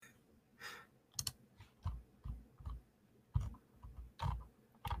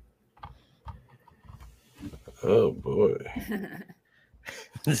Oh boy.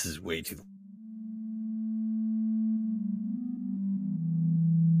 This is way too.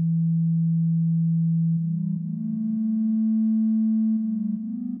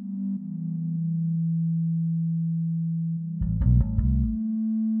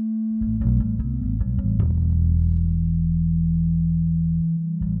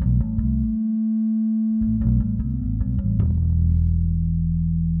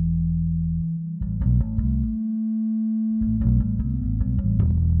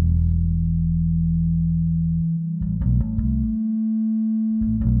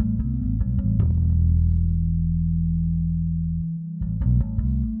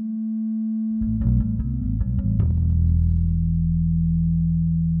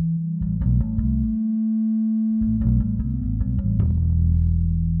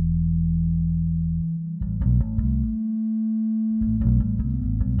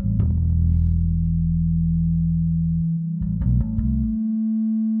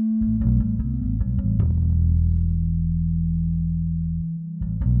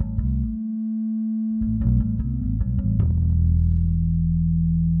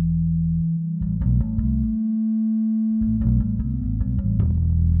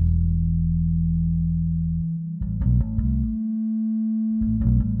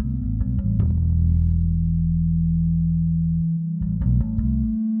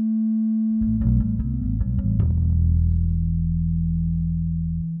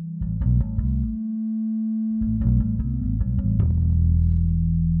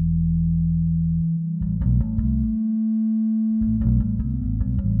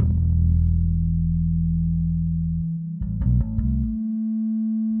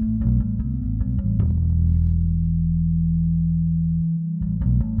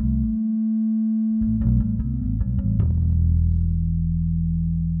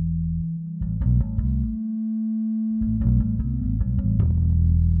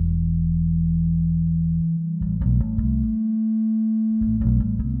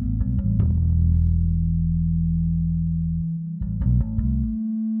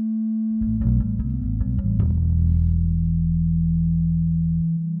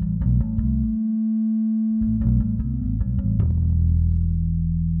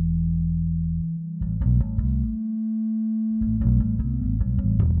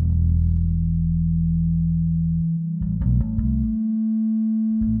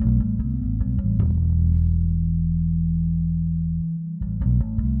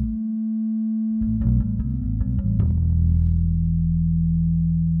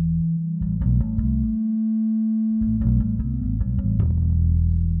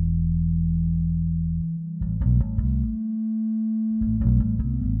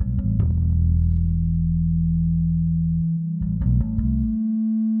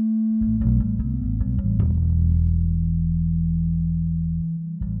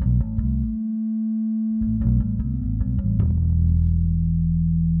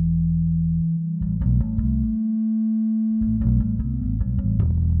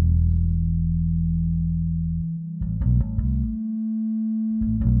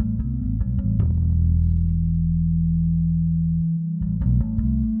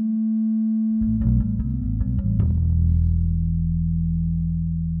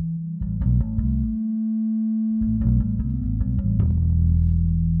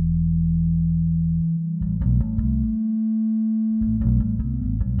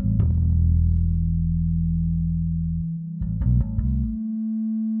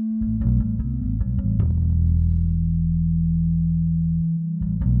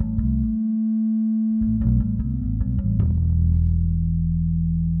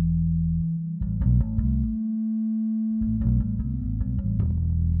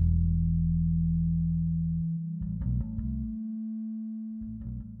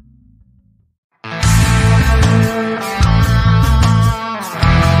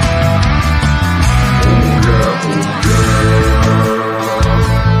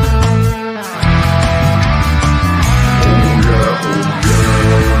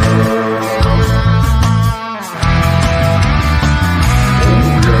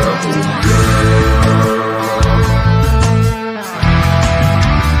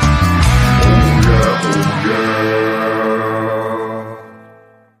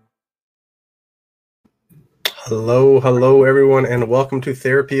 Hello, everyone, and welcome to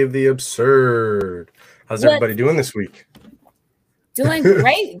Therapy of the Absurd. How's everybody doing this week? Doing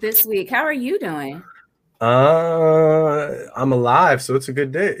great this week. How are you doing? I'm alive, so it's a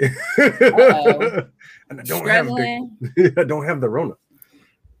good day. And I don't have the Rona.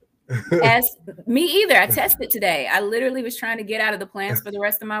 As me either. I tested today. I literally was trying to get out of the plans for the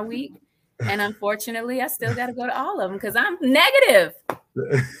rest of my week, And unfortunately, I still got to go to all of them because I'm negative.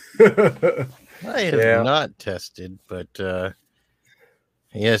 I have not tested, but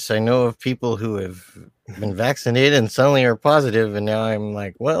yes, I know of people who have been vaccinated and suddenly are positive, and now I'm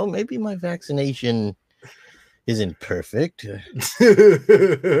like, well, maybe my vaccination isn't perfect.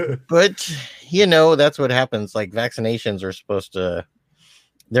 But, that's what happens. Like, vaccinations are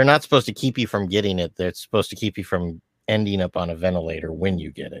they're not supposed to keep you from getting it. They're supposed to keep you from ending up on a ventilator when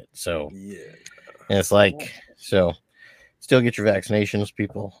you get it. So, and it's like, so still get your vaccinations,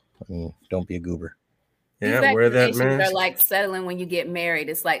 people, and don't be a goober. Yeah, wear that mask. Are like settling when you get married.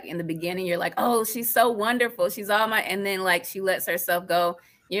 It's like in the beginning, you're like, oh, she's so wonderful. She's all my, and then like she lets herself go.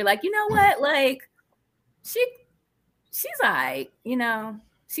 You're like, you know what? Like she's all right.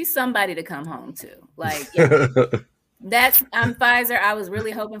 She's somebody to come home to. Like I'm Pfizer. I was really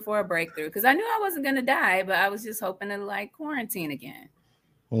hoping for a breakthrough because I knew I wasn't going to die, but I was just hoping to like quarantine again.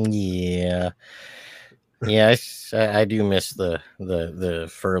 Yeah. Yeah, I do miss the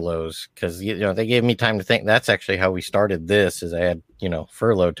furloughs because they gave me time to think. That's actually how we started this. Is I had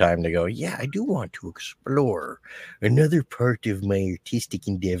furlough time to go. Yeah, I do want to explore another part of my artistic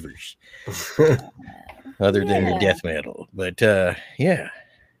endeavors, other than the death metal. But yeah,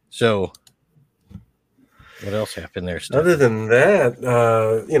 so what else happened there? Steph? Other than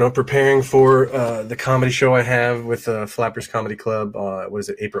that, preparing for the comedy show I have with Flappers Comedy Club. Was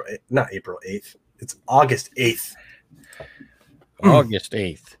it not April 8th? It's August 8th. August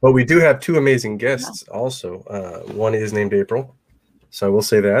 8th. But we do have two amazing guests also. One is named April, so I will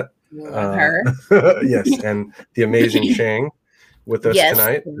say that. Her. Yes, and the amazing Shang with us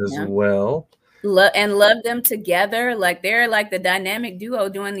tonight as well. And love them together. Like they're like the dynamic duo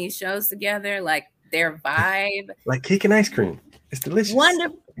doing these shows together. Like their vibe. Like cake and ice cream. It's delicious.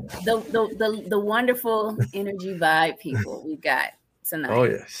 Wonderful. The wonderful energy vibe people we got tonight.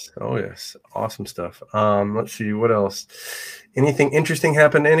 Oh yes. Awesome stuff. Let's see what else. Anything interesting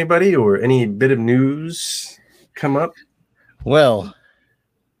happen to anybody or any bit of news come up? Well,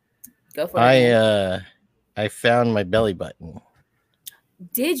 go for it. I found my belly button.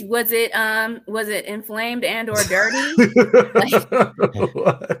 Was it inflamed and or dirty?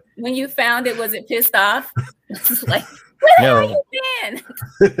 Like, when you found it, was it pissed off? Like, where have you been?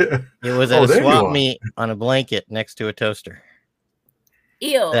 It was at a swap meet on a blanket next to a toaster.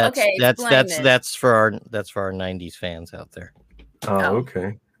 Ew. Okay. That's for our 90s fans out there. Oh,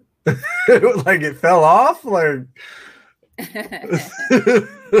 okay. Like it fell off, like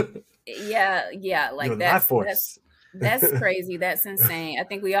yeah, like that's crazy. That's insane. I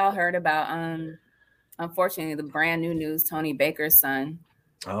think we all heard about unfortunately the brand new news, Tony Baker's son.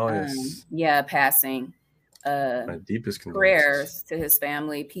 Oh yes. Passing. My deepest prayers to his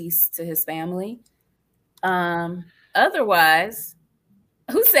family, peace to his family. Otherwise,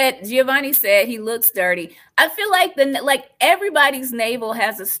 Giovanni said he looks dirty. I feel like everybody's navel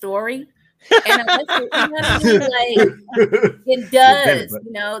has a story. And it does,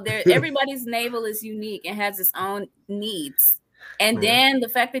 everybody's navel is unique and has its own needs. And then the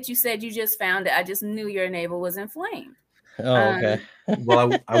fact that you said you just found it, I just knew your navel was inflamed. Oh, okay.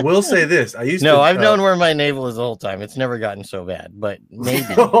 Well, I will say this. I've known where my navel is the whole time. It's never gotten so bad, but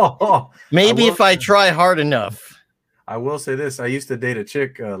maybe if I try hard enough. I will say this. I used to date a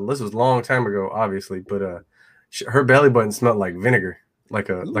chick. This was a long time ago, obviously, but her belly button smelled like vinegar, like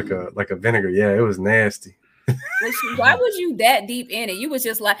a vinegar. Yeah, it was nasty. Why was you that deep in it? You was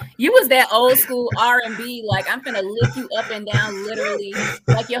just like, you was that old school R&B. Like, I'm gonna lift you up and down, literally.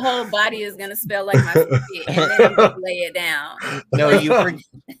 Like your whole body is gonna smell like my spit, and then I'm gonna lay it down. No,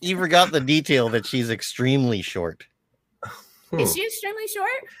 you forgot the detail that she's extremely short. Is she extremely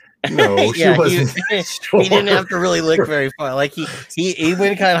short? No, she wasn't. He didn't have to really look very far. Like he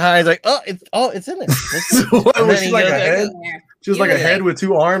went kind of high. He's like, it's in there. She was like a head with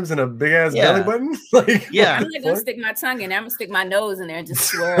two arms and a big ass belly button. Like, I'm not gonna stick my tongue in there. I'm gonna stick my nose in there and just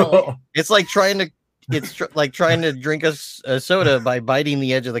swirl it. It's like trying to drink a soda by biting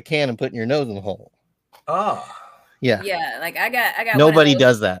the edge of the can and putting your nose in the hole. Yeah. Like I got. Nobody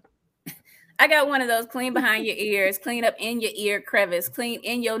does that. I got one of those clean behind your ears, clean up in your ear crevice, clean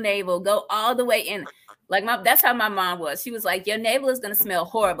in your navel, go all the way in. Like that's how my mom was. She was like, your navel is going to smell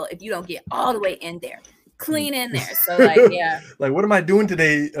horrible if you don't get all the way in there, clean in there. So like, yeah. Like, what am I doing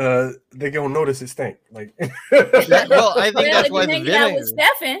today? They going to notice it stink. Like, well, I think that's why the vinegar. With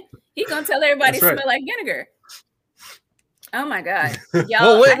Stefan, he going to tell everybody smell like vinegar. Oh my God.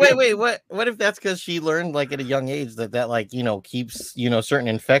 Well, wait. What if that's because she learned like at a young age that keeps, certain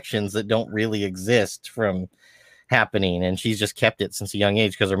infections that don't really exist from happening. And she's just kept it since a young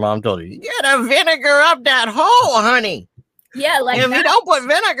age because her mom told her, you gotta vinegar up that hole, honey. Yeah, like if you don't put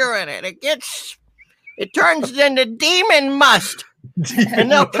vinegar in it, it turns into demon must, and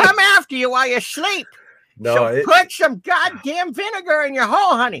they'll come after you while you sleep. So put some goddamn vinegar in your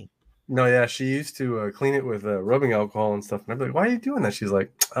hole, honey. No, yeah, she used to clean it with rubbing alcohol and stuff. And I'd be like, "Why are you doing that?" She's like,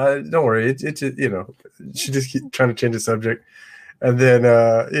 "Don't worry, it's you know." She just keep trying to change the subject, and then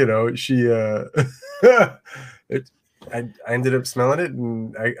she I ended up smelling it,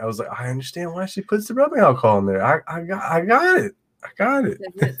 and I was like, I understand why she puts the rubbing alcohol in there. I got it. Yeah,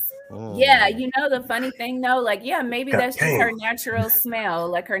 the funny thing though, like, yeah, maybe that's just her natural smell,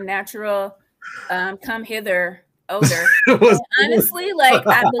 like her natural come hither odor. Honestly, like,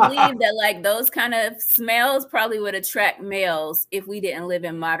 I believe that like those kind of smells probably would attract males if we didn't live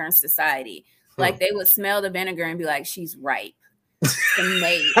in modern society. Like, they would smell the vinegar and be like, she's ripe.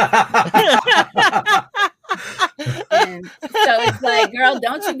 And so it's like, girl,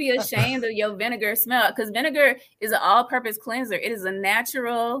 don't you be ashamed of your vinegar smell, because vinegar is an all-purpose cleanser. It is a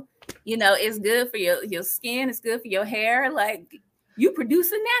natural, it's good for your skin, it's good for your hair, like, you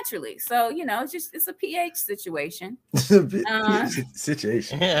produce it naturally. So it's a pH situation.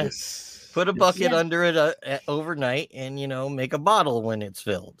 Situation. Yes. Put a bucket under it overnight, and make a bottle when it's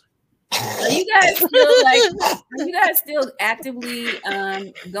filled. Are you guys still actively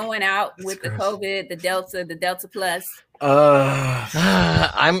going out with the COVID, the Delta Plus?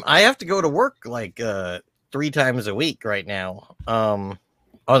 I have to go to work like 3 times a week right now. I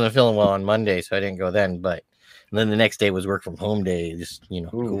wasn't feeling well on Monday, so I didn't go then. But then the next day was work from home day. Just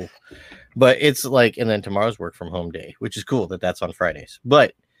cool. But it's like, and then tomorrow's work from home day, which is cool that's on Fridays.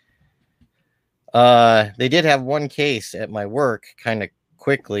 But they did have one case at my work, kind of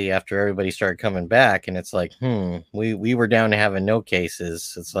quickly after everybody started coming back, and it's like, we were down to having no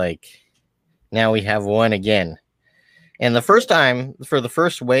cases. It's like, now we have one again. And the first time, for the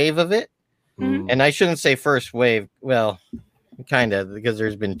first wave of it, and I shouldn't say first wave, well, kind of, because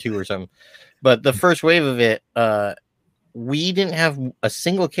there's been 2 or something, but the first wave of it, we didn't have a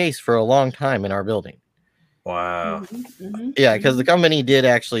single case for a long time in our building. Wow. Yeah, because the company did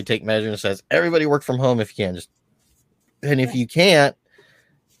actually take measures and says, everybody work from home if you can. And if you can't,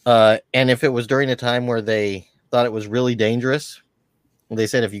 and if it was during a time where they thought it was really dangerous, they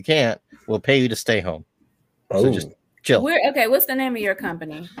said, if you can't, we'll pay you to stay home. So just chill. Okay, what's the name of your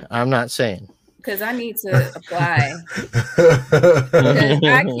company? I'm not saying. Because I need to apply.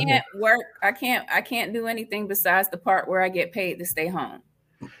 I can't work. I can't do anything besides the part where I get paid to stay home.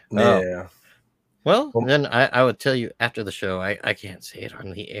 Yeah. Well, then I would tell you after the show. I can't say it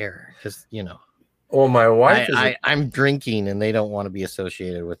on the air because Well, my wife I'm drinking, and they don't want to be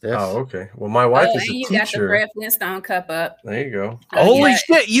associated with this. Oh, okay. Well, my wife is a teacher. You got the Fred Flintstone cup up. There you go. Holy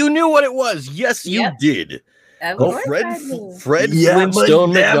shit! You knew what it was. Yes, you did. Fred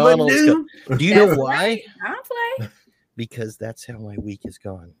Flintstone McDonald's cup. Do you know why? Right. I don't play. Because that's how my week has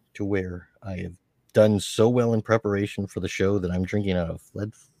gone. To where I have done so well in preparation for the show that I'm drinking out of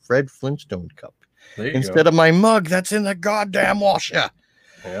Fred Flintstone cup instead of my mug that's in the goddamn washer.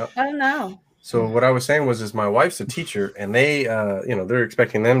 Yeah. Oh no. So what I was saying is my wife's a teacher, and they, they're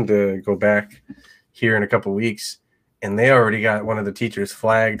expecting them to go back here in a couple of weeks, and they already got one of the teachers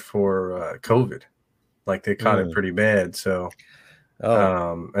flagged for COVID. Like, they caught it pretty bad. So,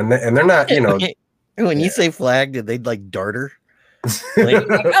 and they're not, when you say flagged, did they like dart her? Like,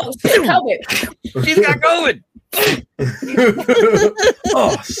 oh, shit, COVID. She's got COVID.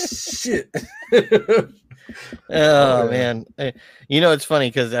 Oh shit. Oh man, it's funny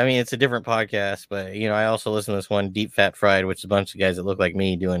because it's a different podcast, but I also listen to this one, Deep Fat Fried, which is a bunch of guys that look like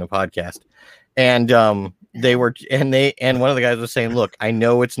me doing a podcast, and one of the guys was saying, look, I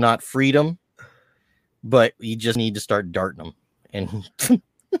know it's not freedom, but you just need to start darting them, and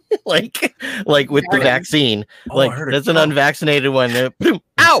like with the vaccine, that's an unvaccinated one.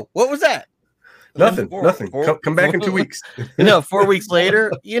 Ow, what was that? Nothing. Come back in 2 weeks. 4 weeks later,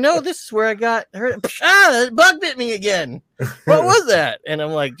 this is where I got hurt. The bug bit me again. What was that? And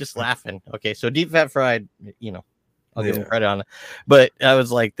I'm like, just laughing. Okay, so Deep Fat Fried, I'll give him credit on it. But I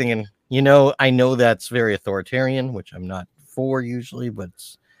was like thinking, I know that's very authoritarian, which I'm not for usually, but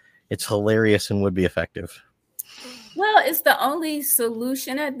it's hilarious and would be effective. Well, it's the only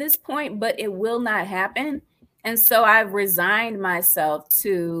solution at this point, but it will not happen. And so I've resigned myself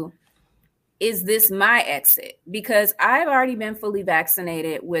to, is this my exit? Because I've already been fully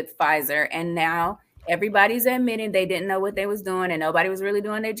vaccinated with Pfizer, and now everybody's admitting they didn't know what they was doing, and nobody was really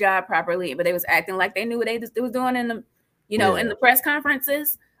doing their job properly, but they was acting like they knew what they was doing in the, in the press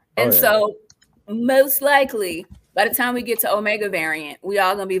conferences. And so most likely By the time we get to Omega variant, we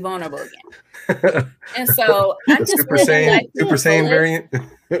all gonna be vulnerable again. And so I'm just Super Saiyan variant.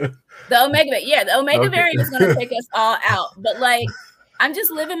 The Omega variant is gonna take us all out. But like, I'm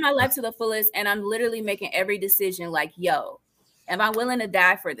just living my life to the fullest, and I'm literally making every decision like, yo, am I willing to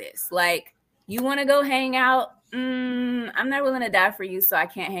die for this? Like, you want to go hang out? I'm not willing to die for you, so I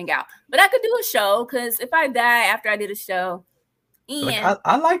can't hang out. But I could do a show, because if I die after I did a show, like,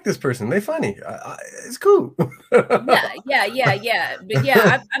 I like this person. They funny. It's cool. yeah. But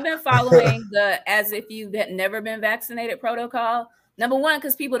yeah, I've been following the as if you've never been vaccinated protocol. Number one,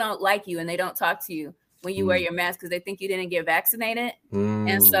 because people don't like you and they don't talk to you when you wear your mask because they think you didn't get vaccinated.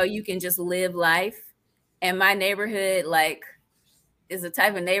 And so you can just live life. And my neighborhood, like, is the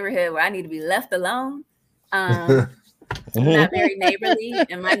type of neighborhood where I need to be left alone. Not very neighborly,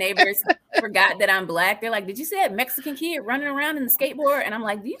 and my neighbors forgot that I'm Black. They're like, did you see that Mexican kid running around in the skateboard? And I'm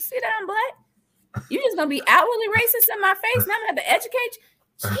like, do you see that I'm Black? You're just gonna be outwardly racist in my face? Now I'm gonna have to educate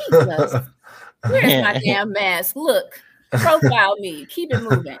you? Jesus, where's my damn mask? Look, profile me, keep it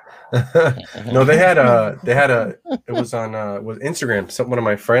moving. No, it was on was Instagram. One of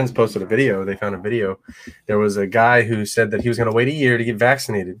my friends posted a video. They found a video. There was a guy who said that he was going to wait a year to get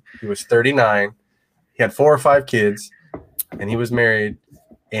vaccinated. He was 39. He had 4 or 5 kids, and he was married.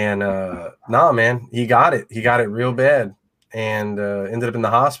 And man, he got it. He got it real bad, and ended up in the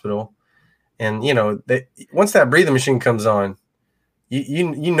hospital. And once that breathing machine comes on,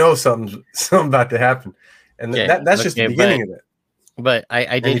 you know something's about to happen. And that's just the beginning of it. But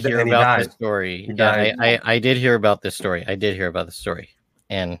I did hear about this story. I did hear about this story.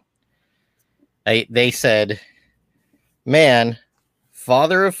 And they said, man,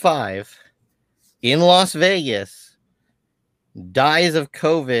 father of 5 in Las Vegas dies of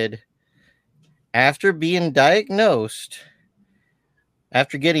COVID after being diagnosed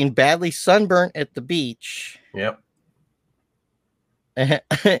after getting badly sunburnt at the beach. Yep.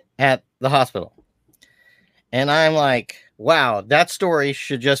 At the hospital. And I'm like, wow, that story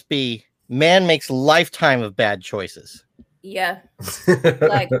should just be man makes lifetime of bad choices. Yeah.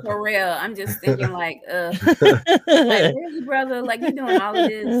 Like, for real. I'm just thinking like, really, brother? Like, you're doing all of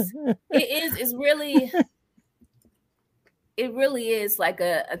this. It really is like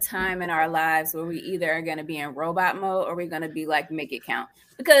a time in our lives where we either are going to be in robot mode or we're going to be like, make it count.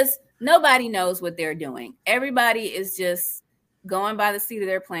 Because nobody knows what they're doing. Everybody is just going by the seat of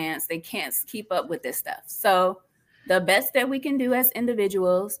their pants. They can't keep up with this stuff. So the best that we can do as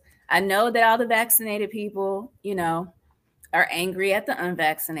individuals, I know that all the vaccinated people, are angry at the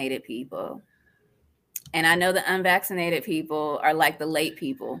unvaccinated people. And I know the unvaccinated people are like the late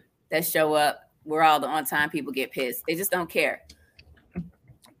people that show up where all the on-time people get pissed. They just don't care.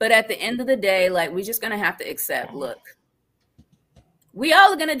 But at the end of the day, like, we're just going to have to accept, look, we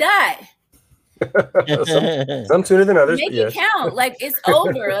all are going to die. Some sooner than others. Make it count. Like, it's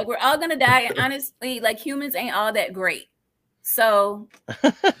over. Like, we're all gonna die. And honestly, like, humans ain't all that great. So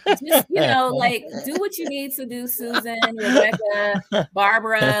just, like, do what you need to do, Susan, Rebecca,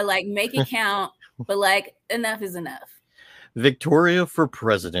 Barbara, like, make it count. But like, enough is enough. Victoria for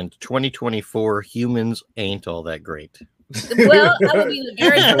president 2024. Humans ain't all that great. Well, I would be the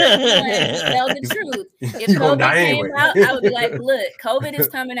very first one to tell the truth. If COVID came out, I would be like, look, COVID is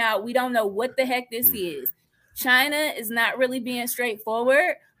coming out. We don't know what the heck this is. China is not really being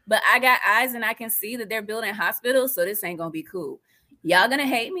straightforward, but I got eyes and I can see that they're building hospitals, so this ain't going to be cool. Y'all going to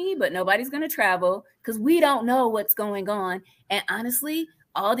hate me, but nobody's going to travel because we don't know what's going on. And honestly,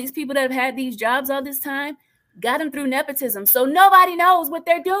 all these people that have had these jobs all this time got them through nepotism, so nobody knows what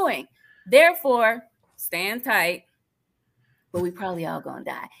they're doing. Therefore, stand tight. But we probably all gonna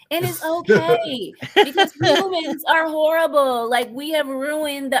die. And it's okay because humans are horrible. Like, we have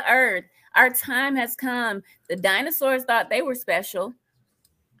ruined the earth. Our time has come. The dinosaurs thought they were special.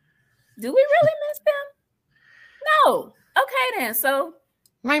 Do we really miss them? No. Okay, then. So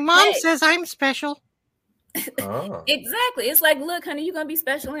my mom says I'm special. Oh. Exactly. It's like, look, honey, you're gonna be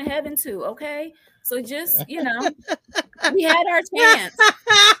special in heaven too. Okay. So just, we had our chance.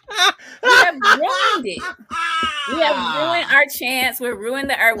 We have ruined it. We have ruined our chance. We're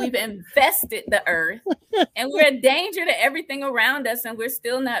ruined the earth. We've infested the earth. And we're a danger to everything around us. And we're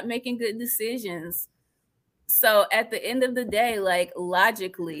still not making good decisions. So at the end of the day, like,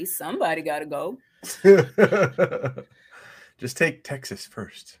 logically, somebody got to go. Just take Texas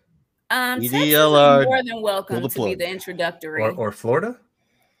first. Texas is more than welcome to be the introductory. Or Florida?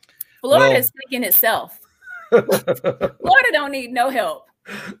 Florida is thinking itself. Florida don't need no help.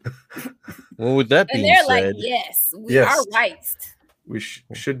 Well, with that being said, and they're like, yes, we are right. We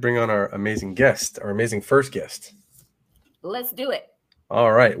should bring on our amazing guest, our amazing first guest. Let's do it.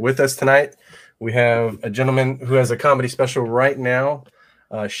 All right. With us tonight, we have a gentleman who has a comedy special right now.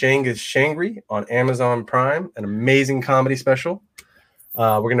 Shang is Shangri on Amazon Prime, an amazing comedy special.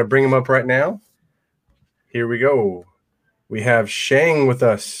 We're going to bring him up right now. Here we go. We have Shang with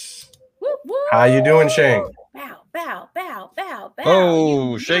us. Woo, woo. How you doing, Shang? Bow, bow, bow, bow, bow.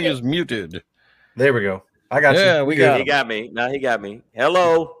 Oh, Shang is muted. There we go. I got you. Yeah, we got He got me. Now he got me.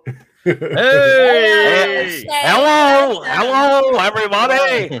 Hello. Hey! Hello. Hello,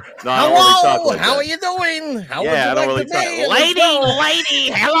 everybody. No, I don't really talk Hello! like How that. are you doing? How Yeah, I would don't you really like talk. today?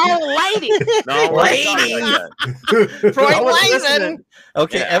 Lady. Hello, lady. No, I don't really talk like that. Freud I was Lazen. listening.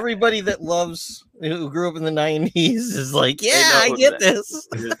 Okay, Yeah. everybody that loves who grew up in the 90s is like, yeah, know I get that. this.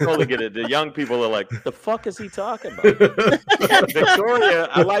 You totally get it. The young people are like, the fuck is he talking about? Victoria,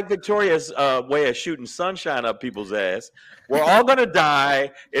 I like Victoria's way of shooting sunshine up people's ass. We're all gonna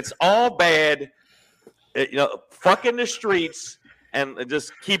die. It's all bad. Fuck in the streets and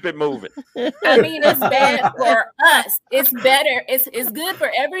just keep it moving. I mean, it's bad for us. It's better. It's good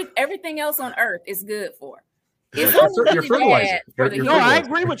for everything else on earth. It's good for. It's only You're really fertilizer. bad for the You're No, I humans.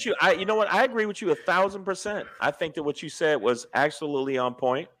 agree with you. You know what? I agree with you 1,000%. I think that what you said was absolutely on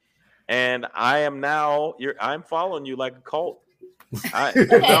point, and I am now. I'm following you like a cult. Okay,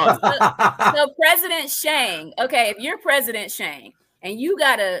 so President Shang. Okay, if you're President Shang and you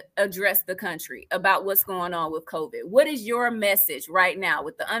gotta address the country about what's going on with COVID, what is your message right now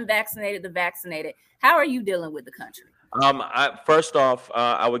with the unvaccinated, the vaccinated? How are you dealing with the country? First off,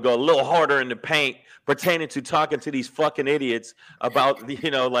 I would go a little harder in the paint pertaining to talking to these fucking idiots about,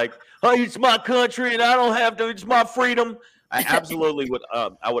 like, oh, it's my country and I don't have to, it's my freedom. I absolutely would.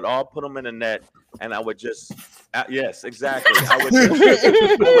 I would all put them in a net and I would just, yes, exactly. I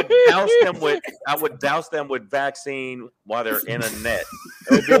would douse them with vaccine while they're in a net.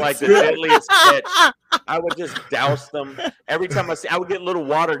 It would be like the deadliest catch. I would just douse them every time I would get little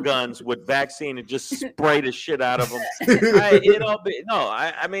water guns with vaccine and just spray the shit out of them.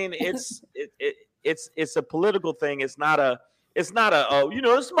 I mean, it's a political thing. It's not a, it's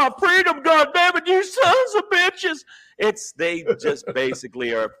my freedom, God damn it, you sons of bitches. They just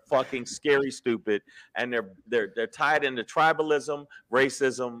basically are fucking scary stupid, and they're tied into tribalism,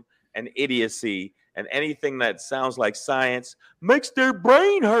 racism, and idiocy, and anything that sounds like science makes their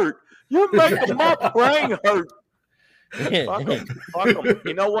brain hurt. You make my brain hurt. Fuck them. Fuck them.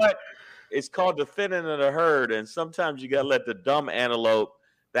 You know what? It's called the thinning of the herd, and sometimes you gotta let the dumb antelope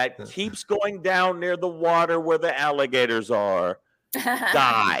that keeps going down near the water where the alligators are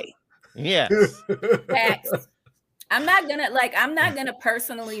die. Yeah. Facts. I'm not gonna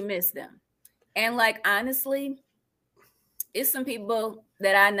personally miss them. And like honestly, it's some people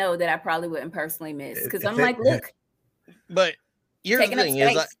that I know that I probably wouldn't personally miss because I'm like, look. But here's the Taking up thing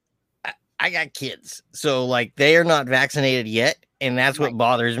is I got kids, so like they are not vaccinated yet, and that's what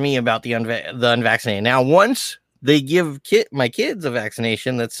bothers me about the unvaccinated. Now, once they give my kids a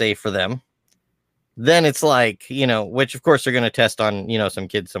vaccination that's safe for them, then it's like, which of course they're going to test on, some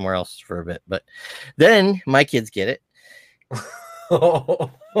kids somewhere else for a bit, but then my kids get it.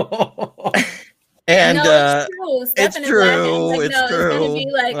 And no, it's it's true. true. It's true.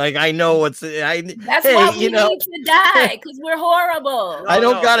 Like I know that's why we need to die because we're horrible. I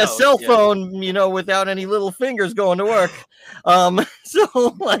don't got a cell phone, without any little fingers going to work.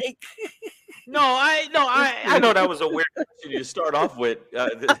 So like. No, I know that was a weird question to start off with.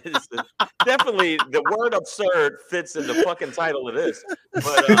 Definitely, the word "absurd" fits in the fucking title of this,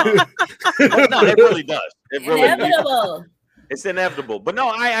 but no, it really does. It really inevitable. It's inevitable. But no,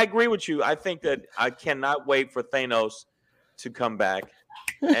 I agree with you. I think that I cannot wait for Thanos to come back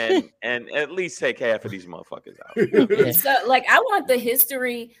and at least take half of these motherfuckers out. So, like, I want the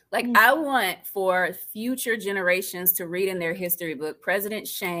history. Like, I want for future generations to read in their history book, President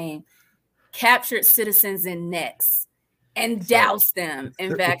Shang captured citizens in nets and doused them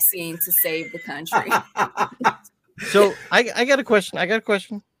in vaccine to save the country. So I got a question.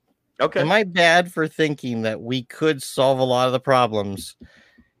 Okay. Am I bad for thinking that we could solve a lot of the problems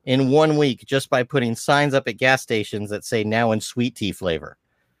in 1 week just by putting signs up at gas stations that say now in sweet tea flavor?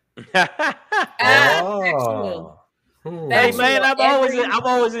 Factual. Hey man, I've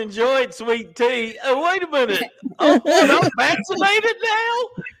always enjoyed sweet tea. Oh, wait a minute. I'm vaccinated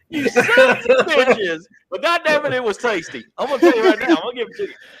now? You sons of bitches. But goddamn it was tasty. I'm gonna tell you right now. I'm gonna give it to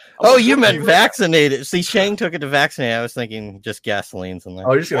you. Oh, you meant vaccinated. See, Shane took it to vaccinate. I was thinking just gasolines in there.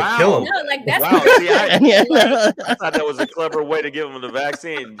 Oh, you're just gonna kill him. No, like that's See, I thought that was a clever way to give him the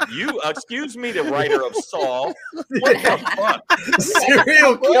vaccine. You excuse me, the writer of Saw. What the fuck?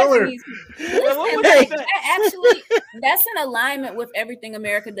 Serial killer. Actually, that's in alignment with everything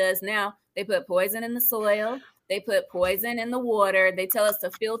America does now. They put poison in the soil. They put poison in the water. They tell us to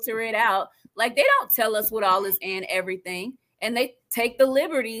filter it out. Like, they don't tell us what all is in everything. And they take the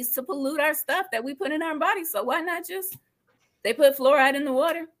liberties to pollute our stuff that we put in our body. So why not just, they put fluoride in the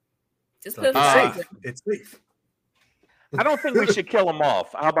water. Just put fluoride. Safe. It's safe. I don't think we should kill them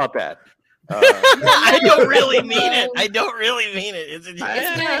off. How about that? I don't really mean it. I don't really mean it. It's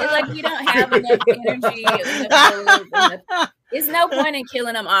like we don't have enough energy. There's no point in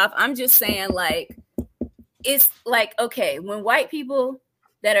killing them off. I'm just saying, like, it's like, okay, when white people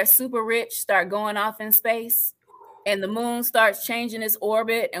that are super rich start going off in space and the moon starts changing its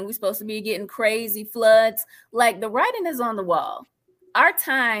orbit and we're supposed to be getting crazy floods, like, the writing is on the wall. Our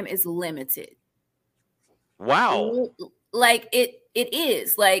time is limited. Wow. Like, it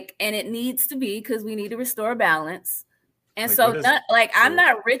is, like, and it needs to be, because we need to restore balance. And like, so I'm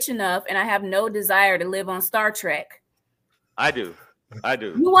not rich enough and I have no desire to live on Star Trek. I do.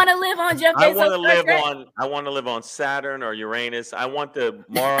 You want to live on Jeff Bezos? I want to live on Saturn or Uranus. I want the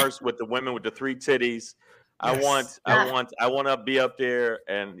Mars with the women with the 3 titties. Yes. I want to be up there,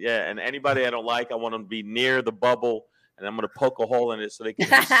 and and anybody I don't like, I want them to be near the bubble, and I'm going to poke a hole in it so they can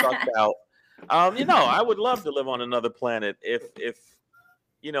be sucked out. I would love to live on another planet if if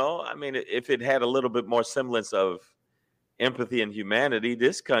it had a little bit more semblance of empathy and humanity.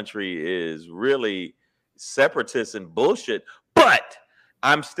 This country is really separatist and bullshit, but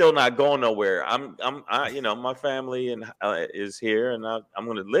I'm still not going nowhere. My family is here, and I'm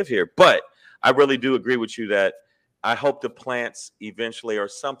going to live here. But I really do agree with you that I hope the plants eventually or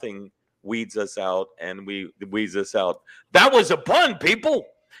something weeds us out, and weeds us out. That was a pun, people.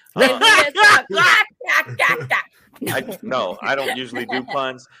 I don't usually do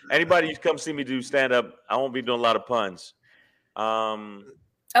puns. Anybody who come see me do stand up, I won't be doing a lot of puns. Oh,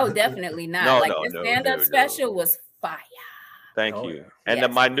 definitely not. The stand up special was fire. Thank you. And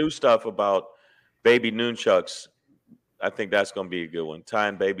then my new stuff about baby nunchucks, I think that's going to be a good one.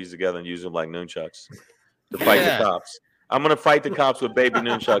 Tying babies together and using them like nunchucks to fight the cops. I'm going to fight the cops with baby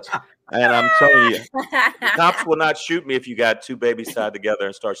nunchucks. And I'm telling you, cops will not shoot me if you got 2 babies tied together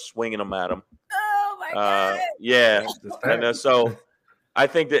and start swinging them at them. Oh, my God. Yeah. And so I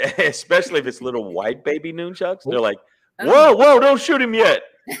think that, especially if it's little white baby nunchucks, they're like, whoa, don't shoot him yet.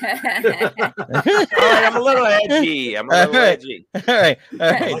 All right, I'm a little edgy. All right.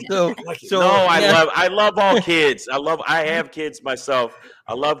 So I love all kids. I have kids myself.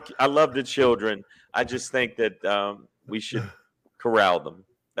 I love the children. I just think that we should corral them.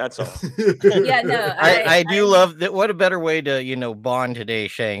 That's all. I do love that. What a better way to bond today,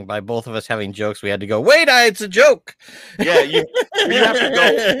 Shang, by both of us having jokes. We had to go, wait, it's a joke. Yeah, you have to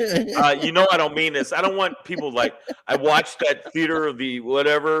go. I don't mean this. I don't want people like, I watched that theater of the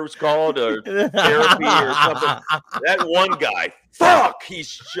whatever it's called, or therapy or something. That one guy,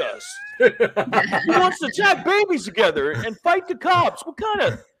 he's just he wants to tie babies together and fight the cops. What kind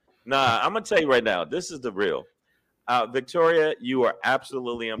of? Nah, I'm gonna tell you right now. This is the real. Victoria, you are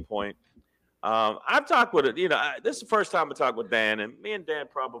absolutely on point. I've talked with this is the first time I talked with Dan, and me and Dan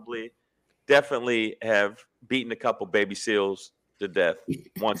definitely have beaten a couple baby seals to death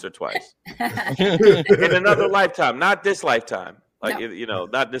once or twice in another lifetime, not this lifetime.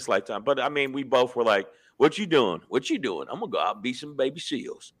 Not this lifetime. But I mean, we both were like, "What you doing? I'm gonna go out and beat some baby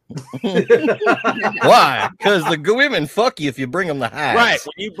seals." Why? Because the women fuck you if you bring them the hides. Right.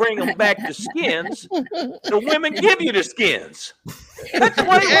 When you bring them back the skins, the women give you the skins. That's the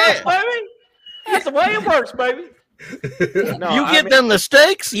way it works, baby. That's the way it works, baby. No, you get them the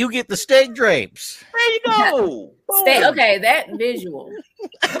steaks, you get the steak drapes. There you go. Okay, that visual.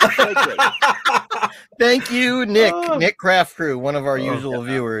 Thank you, Nick. Nick Craft Crew, one of our usual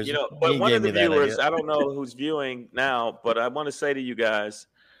viewers. But one of the viewers, I don't know who's viewing now, but I want to say to you guys,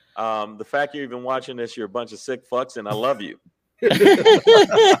 the fact you're even watching this, you're a bunch of sick fucks, and I love you.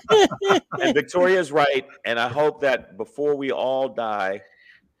 And Victoria's right, and I hope that before we all die,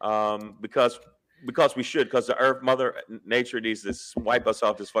 because the Earth, Mother Nature needs to wipe us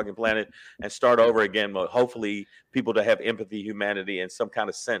off this fucking planet and start over again. But hopefully, people to have empathy, humanity, and some kind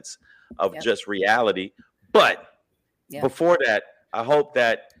of sense of just reality. But before that, I hope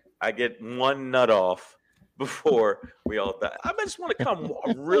that I get one nut off before we all die. I just want to come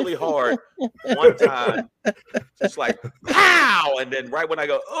really hard one time, just like pow, and then right when I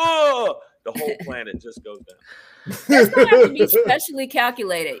go, the whole planet just goes down. That's gonna have to be specially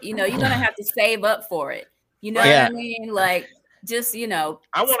calculated. You're gonna have to save up for it. You know what I mean? Like, just I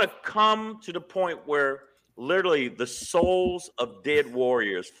want to come to the point where literally the souls of dead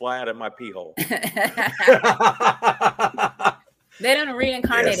warriors fly out of my pee hole. They don't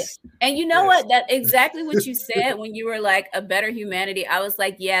reincarnate it. And you know what? That exactly what you said when you were like a better humanity. I was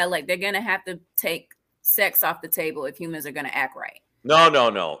like, like they're gonna have to take sex off the table if humans are going to act right. No.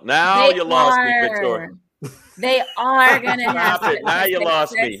 Now you lost me, Victoria. They are gonna have Stop it. Now you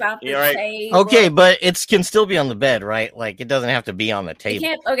lost me. You right? table. Okay, but it can still be on the bed, right? Like it doesn't have to be on the table.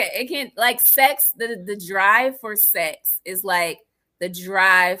 It can't like sex. The drive for sex is like the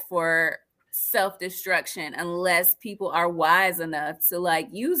drive for self-destruction unless people are wise enough to like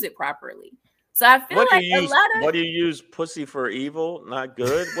use it properly. So I feel like what do you use pussy for evil? Not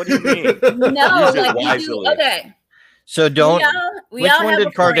good? What do you mean? No, like you do, okay. So don't we which all one have did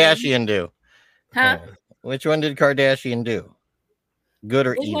a friend. Kardashian do? Huh? Which one did Kardashian do? Good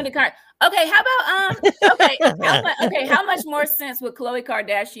or Which evil? one did Okay, how about how much more sense would Khloe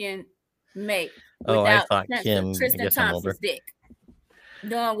Kardashian make I thought Kim. Tristan Thompson's dick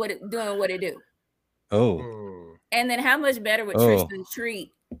doing what it do? Oh. And then how much better would Tristan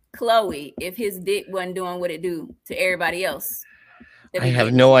treat Khloe if his dick wasn't doing what it do to everybody else? I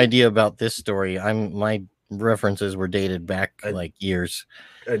have no idea about this story. My references were dated back like years.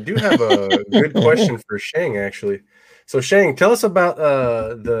 I do have a good question for Shang, actually. So Shang, tell us about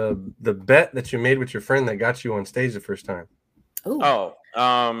the bet that you made with your friend that got you on stage the first time. Ooh.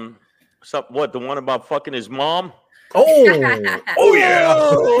 The one about fucking his mom? Oh yeah.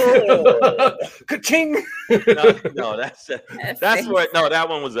 Ka-ching. No, that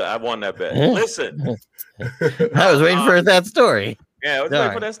one was I won that bet. Listen. I was waiting for that story. Yeah, I was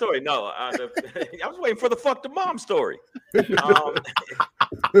waiting for that story. No, I was waiting for the fuck the mom story.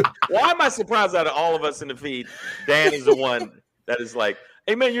 Why am I surprised out of all of us in the feed? Dan is the one that is like,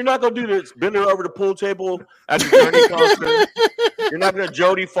 hey man, you're not gonna do this. Bend her over the pool table at the Journey concert. You're not gonna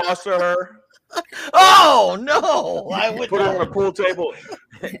Jodie Foster her. Oh no! I would put her on a pool table.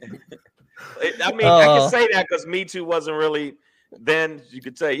 I mean, I can say that because Me Too wasn't really. Then you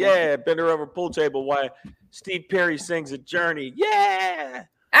could say, yeah, bend her over a pool table. Why Steve Perry sings a Journey? Yeah,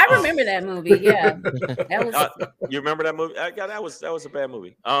 I remember that movie. Yeah, that was. You remember that movie? That was a bad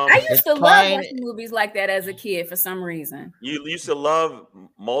movie. I used to love watching movies like that as a kid for some reason. You used to love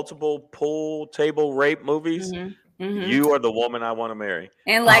multiple pool table rape movies. Mm-hmm. Mm-hmm. You are the woman I want to marry.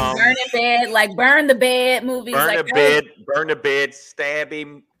 And like burn the bed movies. Burn the bed, stab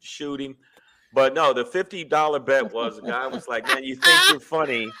him, shoot him. But no, the $50 bet was the guy was like, man, you think you're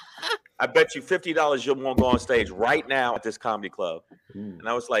funny. I bet you $50 you won't go on stage right now at this comedy club. And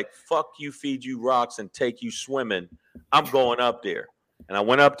I was like, fuck you, feed you rocks and take you swimming. I'm going up there. And I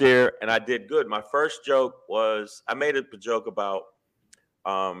went up there and I did good. My first joke was, I made a joke about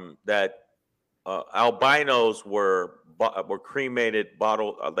that albinos were cremated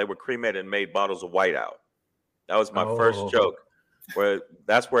they were cremated and made bottles of whiteout. That was my first joke. Where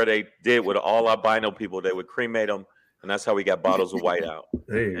that's where they did with all albino people. They would cremate them, and that's how we got bottles of whiteout.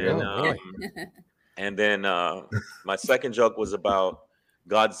 There you go. And then my second joke was about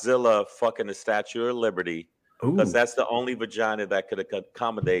Godzilla fucking the Statue of Liberty, because that's the only vagina that could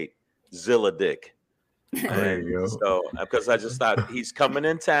accommodate Zilla dick. There you go. So because I just thought he's coming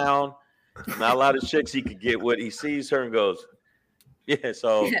in town. Not a lot of chicks he could get with. He sees her and goes, yeah.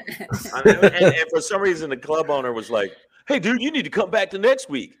 So, and for some reason, the club owner was like, hey, dude, you need to come back the next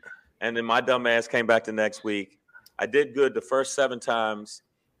week. And then my dumb ass came back the next week. I did good the first 7 times.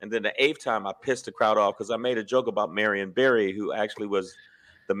 And then the 8th time, I pissed the crowd off because I made a joke about Marion Barry, who actually was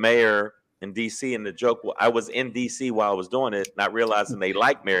the mayor in D.C. And the joke, I was in D.C. while I was doing it, not realizing they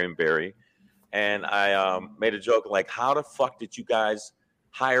liked Marion Barry. And I made a joke like, how the fuck did you guys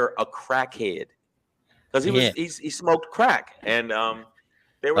hire a crackhead? Because he smoked crack. And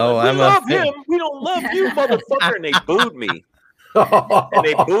they were like, we love him. We don't love you, motherfucker. And they booed me. And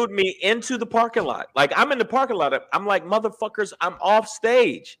they booed me into the parking lot. Like, I'm in the parking lot. I'm like, motherfuckers, I'm off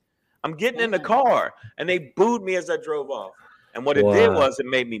stage. I'm getting in the car. And they booed me as I drove off. And what it did was it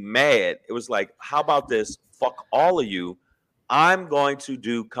made me mad. It was like, how about this? Fuck all of you. I'm going to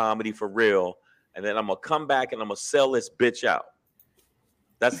do comedy for real. And then I'm going to come back and I'm going to sell this bitch out.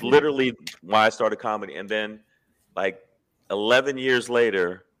 That's literally why I started comedy. And then, like, 11 years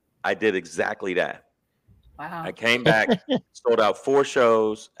later, I did exactly that. Wow. I came back, sold out 4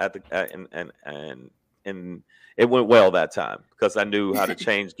 shows at the and it went well that time because I knew how to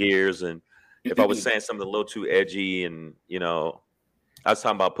change gears. And if I was saying something a little too edgy, and I was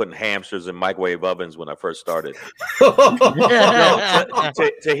talking about putting hamsters in microwave ovens when I first started. To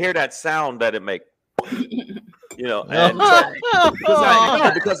hear that sound that it make. And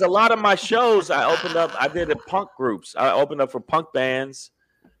because a lot of my shows I did at punk groups. I opened up for punk bands,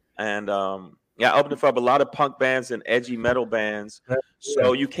 and I opened up for a lot of punk bands and edgy metal bands.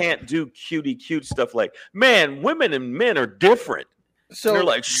 So you can't do cute stuff like, man, women and men are different. So they're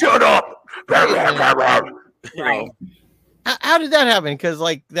like, shut up. Right. How did that happen? Because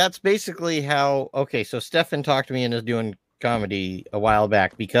like that's basically how. Okay, so Stefan talked to me and is doing comedy a while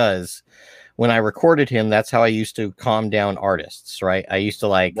back because when I recorded him, that's how I used to calm down artists. Right? I used to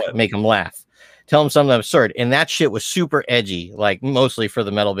like make them laugh, tell them something absurd, and that shit was super edgy, like mostly for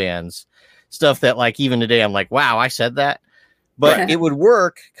the metal bands. Stuff that like even today I'm like, wow, I said that. But it would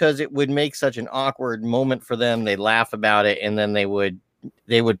work because it would make such an awkward moment for them. They'd laugh about it, and then they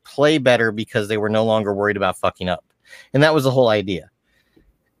would play better because they were no longer worried about fucking up. And that was the whole idea.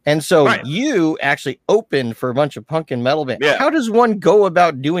 And so you actually opened for a bunch of punk and metal bands. Yeah. How does one go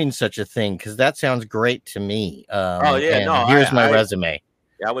about doing such a thing? Because that sounds great to me. Here's my resume.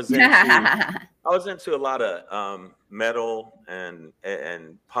 I was into a lot of metal and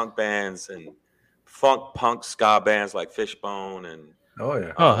punk bands and punk ska bands like Fishbone and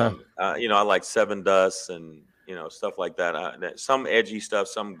I like Seven Dust and stuff like that. Some edgy stuff,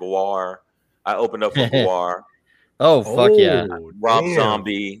 some Gwar. I opened up for Gwar. Oh fuck yeah, Rob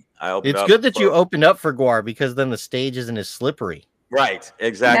Zombie. It's good that you opened up for Gwar because then the stage isn't as slippery. Right,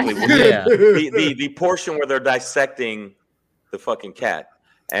 exactly. The portion where they're dissecting the fucking cat,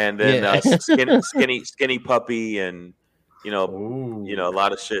 and then skinny puppy, and a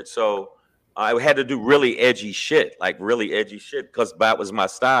lot of shit. So I had to do really edgy shit, because that was my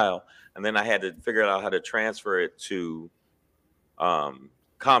style, and then I had to figure out how to transfer it to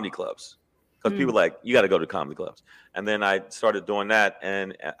comedy clubs. Because people like, you got to go to comedy clubs. And then I started doing that.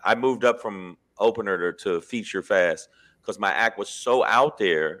 And I moved up from opener to feature fast because my act was so out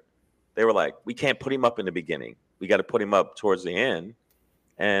there. They were like, we can't put him up in the beginning. We got to put him up towards the end.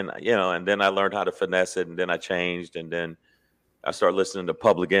 And, and then I learned how to finesse it. And then I changed. And then I started listening to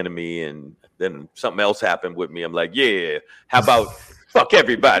Public Enemy. And then something else happened with me. I'm like, yeah, how about... fuck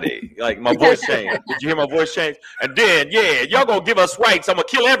everybody. Like my voice changed. Did you hear my voice change? And then, y'all gonna give us rights. I'm gonna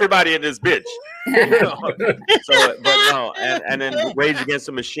kill everybody in this bitch. And then Rage Against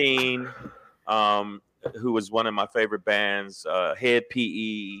the Machine, who was one of my favorite bands, Head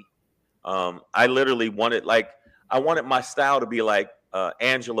PE. I literally wanted my style to be like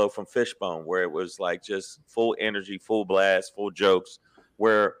Angelo from Fishbone, where it was like just full energy, full blast, full jokes,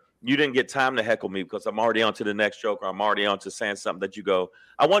 where you didn't get time to heckle me because I'm already on to the next joke or I'm already on to saying something that you go,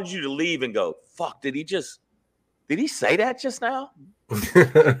 I wanted you to leave and go, fuck, did he say that just now?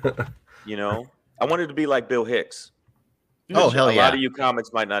 I wanted to be like Bill Hicks. Oh, hell yeah. A lot of you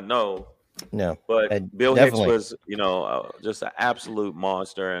comics might not know. No. But Bill Hicks was, just an absolute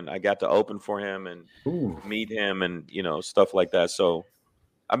monster. And I got to open for him and meet him and, stuff like that. So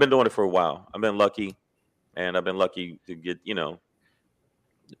I've been doing it for a while. I've been lucky. And I've been lucky to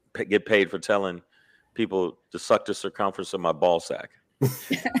get paid for telling people to suck the circumference of my ball sack. By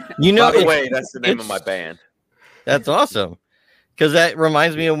the way, that's the name of my band. That's awesome. Because that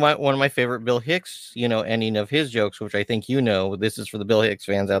reminds me of one of my favorite Bill Hicks, ending of his jokes, which I think this is for the Bill Hicks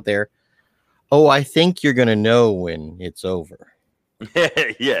fans out there. Oh, I think you're going to know when it's over.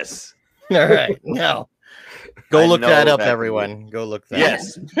 Yes. All right. Now, go look that up, everyone. Go look that up.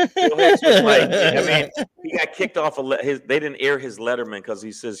 Yes. Bill Hicks was like, he got kicked off. They didn't air his Letterman because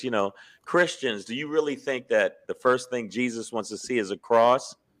he says, Christians, do you really think that the first thing Jesus wants to see is a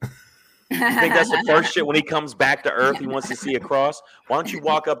cross? You think that's the first shit when he comes back to earth, he wants to see a cross? Why don't you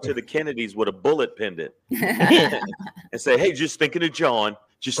walk up to the Kennedys with a bullet pendant and say, hey, just thinking of John.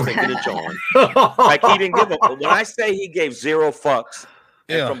 Just thinking of John. Like he didn't give a when I say he gave zero fucks.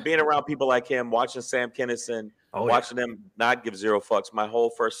 And from being around people like him, watching Sam Kinison, watching them not give zero fucks, my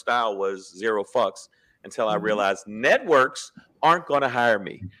whole first style was zero fucks until I realized networks aren't going to hire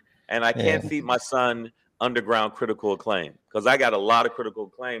me. And I can't feed my son underground critical acclaim because I got a lot of critical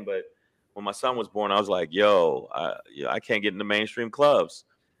acclaim. But when my son was born, I was like, I can't get into mainstream clubs.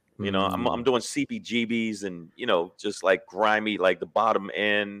 I'm doing CBGBs and, just like grimy, like the bottom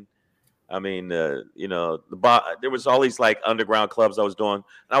end. I mean, there was all these like underground clubs I was doing, and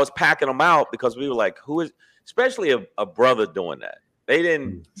I was packing them out because we were like, especially a brother doing that. They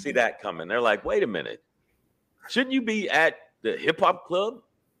didn't see that coming. They're like, wait a minute, shouldn't you be at the hip hop club?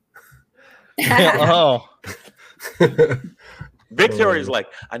 Victoria's like,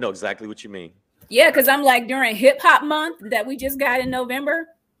 I know exactly what you mean. Yeah, because I'm like during hip hop month that we just got in November.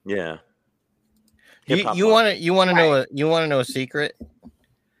 Yeah. You want to know a secret?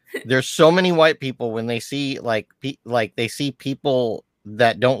 There's so many white people when they see they see people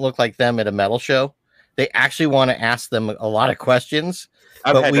that don't look like them at a metal show, they actually want to ask them a lot of questions,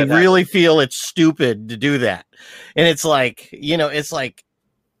 but we really feel it's stupid to do that. And it's like,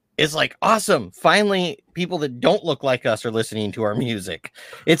 it's like awesome. Finally, people that don't look like us are listening to our music.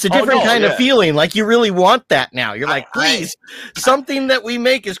 It's a different kind of feeling. Like you really want that now. You're like, please, something that we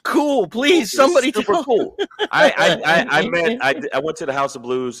make is cool. Please, somebody super cool. I went to the House of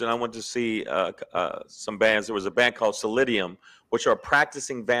Blues and I went to see some bands. There was a band called Solidium, which are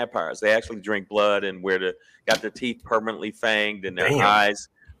practicing vampires. They actually drink blood and got their teeth permanently fanged and their eyes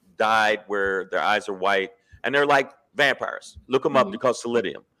dyed where their eyes are white. And they're like vampires. Look them up. They're called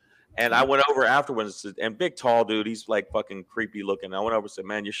Solidium. And I went over afterwards, and big, tall dude, he's like fucking creepy looking. I went over and said,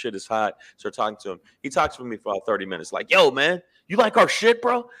 man, your shit is hot. Started talking to him. He talks to me for about 30 minutes. Like, yo, man, you like our shit,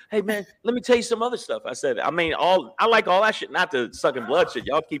 bro? Hey, man, let me tell you some other stuff. I said, I like all that shit, not the sucking blood shit.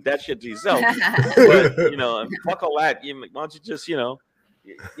 Y'all keep that shit to yourself. But, fuck all that. Why don't you just,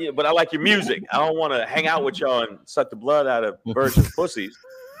 but I like your music. I don't want to hang out with y'all and suck the blood out of virgin pussies.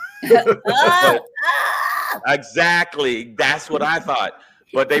 Exactly. That's what I thought.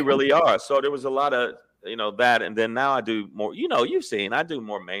 But they really are. So there was a lot of, that. And then now I do more, you've seen, I do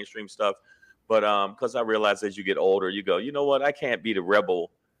more mainstream stuff. But because I realized as you get older, you go, you know what? I can't be the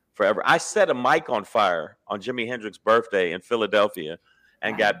rebel forever. I set a mic on fire on Jimi Hendrix's birthday in Philadelphia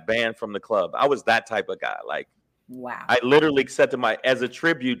and got banned from the club. I was that type of guy. Like, wow. I literally set the mic as a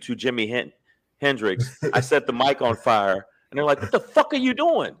tribute to Jimi Hendrix. I set the mic on fire and they're like, what the fuck are you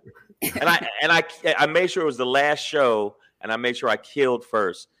doing? And I made sure it was the last show. And I made sure I killed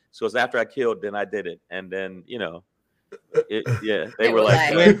first. So it's after I killed, then I did it. And then, they were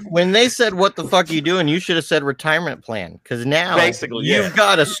like, when they said, what the fuck are you doing? You should have said retirement plan. Because now basically, you've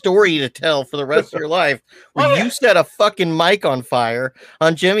got a story to tell for the rest of your life. You set a fucking mic on fire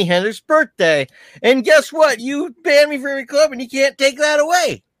on Jimi Hendrix's birthday. And guess what? You banned me from every club and you can't take that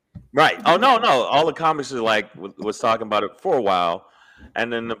away. Right. Oh, no. All the comics was talking about it for a while.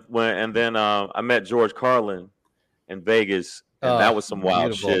 And then I met George Carlin in Vegas, and that was some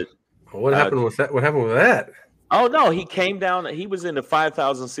wild shit. What happened with that? What happened with that? Oh no, he came down. He was in the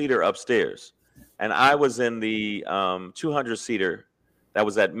 5,000 seater upstairs, and I was in the 200 seater that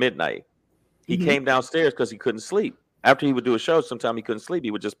was at midnight. He came downstairs because he couldn't sleep. After he would do a show, sometimes he couldn't sleep.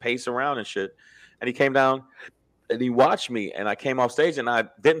 He would just pace around and shit. And he came down and he watched me, and I came off stage, and I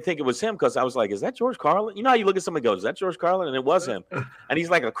didn't think it was him because I was like, "Is that George Carlin?" You know how you look at somebody and go, "Is that George Carlin?" And it was him. And he's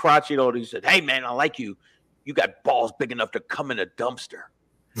like a crotchety old. He said, "Hey man, I like you. You got balls big enough to come in a dumpster."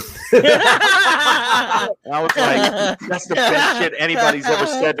 I was like, that's the best shit anybody's ever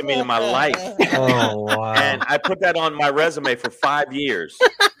said to me in my life. Oh, wow. And I put that on my resume for 5 years.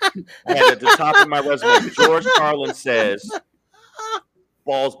 And at the top of my resume, George Carlin says,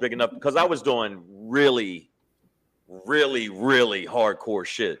 balls big enough. Because I was doing really, really, really hardcore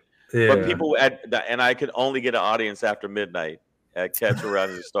shit. Yeah. But people, and I could only get an audience after midnight at Catch a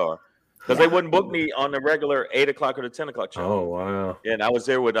Rising Star. Because they wouldn't book me on the regular 8 o'clock or the 10 o'clock show. Oh, wow. And I was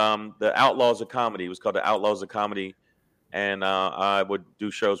there with the Outlaws of Comedy. It was called the Outlaws of Comedy. And I would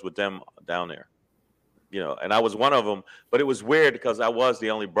do shows with them down there. And I was one of them. But it was weird because I was the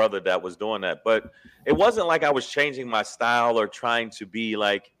only brother that was doing that. But it wasn't like I was changing my style or trying to be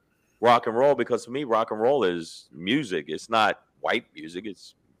like rock and roll. Because for me, rock and roll is music. It's not white music.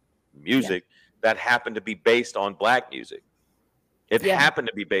 It's music that happened to be based on black music. It happened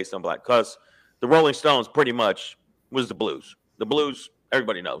to be based on black because the Rolling Stones pretty much was the blues. The blues,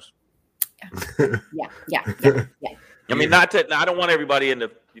 everybody knows. Yeah. I mean, I don't want everybody in the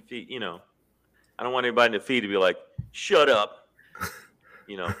feed, I don't want anybody in the feed to be like, shut up.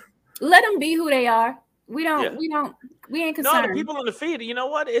 Let them be who they are. We ain't concerned. No, the people in the feed, you know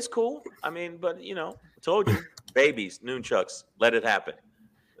what? It's cool. I mean, but I told you, babies, nunchucks, let it happen.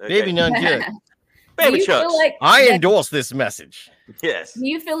 Okay? Baby nunchuck. Baby chucks. Like I endorse this message. Yes. Do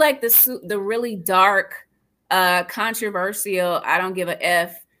you feel like the really dark, controversial, I don't give a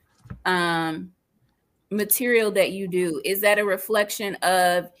F material that you do, is that a reflection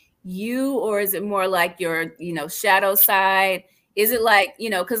of you, or is it more like your, shadow side? Is it like,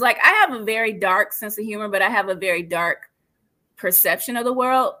 because like I have a very dark sense of humor, but I have a very dark perception of the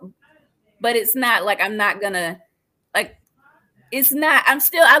world. But it's not like I'm not gonna like. It's not,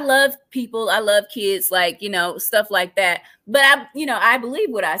 I love people. I love kids, like, stuff like that. But I believe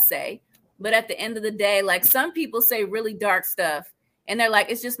what I say. But at the end of the day, like some people say really dark stuff and they're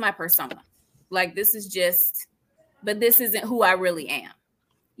like, it's just my persona. Like, this isn't who I really am.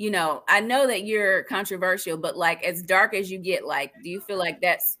 I know that you're controversial, but like as dark as you get, like, do you feel like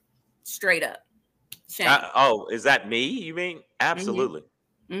that's straight up shame? Is that me? You mean? Absolutely.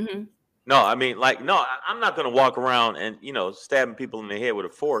 Mm-hmm. No, I mean, like, no, I'm not going to walk around and, stabbing people in the head with a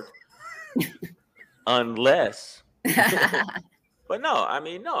fork unless, but no, I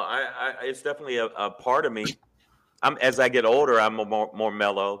mean, no, I it's definitely a part of me. as I get older, I'm more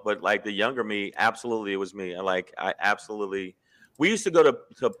mellow. But like the younger me, absolutely, it was me. I absolutely. We used to go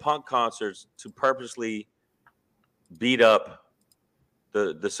to punk concerts to purposely beat up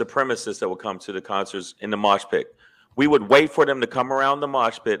the supremacists that would come to the concerts in the mosh pit. We would wait for them to come around the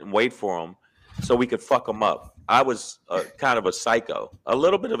mosh pit and wait for them so we could fuck them up. I was kind of a psycho, a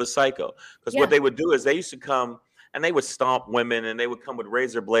little bit of a psycho, because what they would do is they used to come and they would stomp women, and they would come with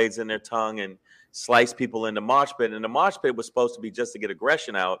razor blades in their tongue and slice people in the mosh pit. And the mosh pit was supposed to be just to get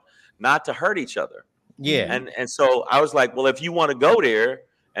aggression out, not to hurt each other. Yeah. And so I was like, well, if you want to go there,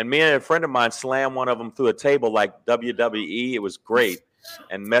 and me and a friend of mine slammed one of them through a table like WWE. It was great,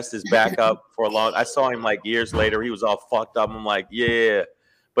 and messed his back up for a long. I saw him like years later. He was all fucked up. I'm like, yeah.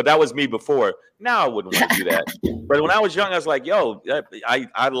 But that was me before. Now I wouldn't want to do that. But when I was young, I was like, yo, I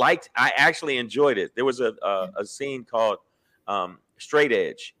actually enjoyed it. There was a scene called Straight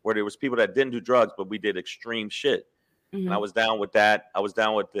Edge, where there was people that didn't do drugs, but we did extreme shit. Mm-hmm. And I was down with that. I was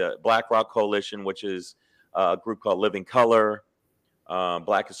down with the Black Rock Coalition, which is a group called Living Color,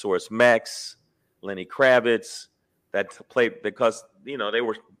 Blackosaurus Mex, Lenny Kravitz, that played because, they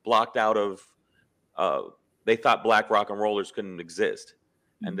were blocked out of, they thought black rock and rollers couldn't exist.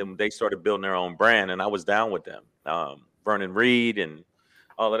 And then they started building their own brand, and I was down with them. Vernon Reed and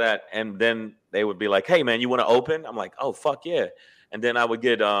all of that. And then they would be like, hey, man, you want to open? I'm like, oh, fuck yeah. And then I would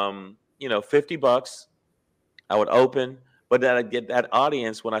get, $50. I would open. But then I'd get that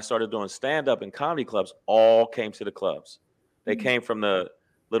audience when I started doing stand-up in comedy clubs, all came to the clubs. They came from the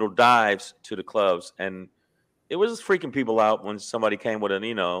little dives to the clubs. And it was freaking people out when somebody came with an,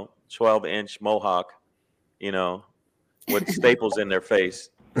 12-inch mohawk, with staples in their face.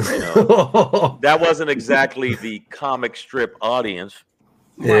 That wasn't exactly the comic strip audience.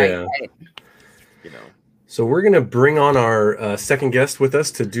 Yeah. So we're going to bring on our second guest with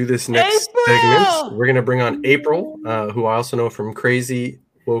us to do this next segment. We're going to bring on April, who I also know from Crazy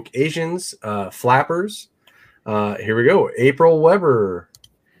Woke Asians, Flappers. Here we go. April Weber.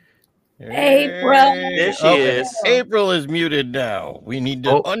 April. There she is. April is muted now. We need to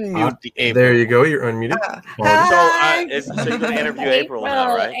unmute the April. There you go. You're unmuted. So you're going to interview April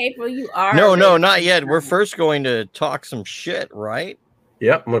now, right? April, you are. No, not yet. We're first going to talk some shit, right?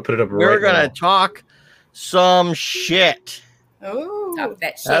 Yep. I'm going to put it up right now. We're going to talk some shit. Oh, talk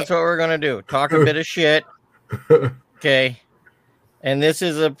that shit. That's what we're going to do. Talk a bit of shit. Okay. And this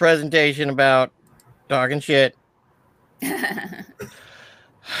is a presentation about talking shit. Okay.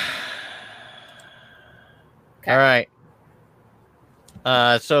 All right.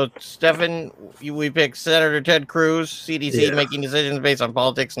 So, Stefan, we picked Senator Ted Cruz, CDC, making decisions based on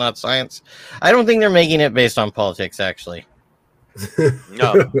politics, not science. I don't think they're making it based on politics, actually.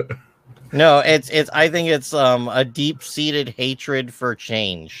 No, it's. I think it's a deep-seated hatred for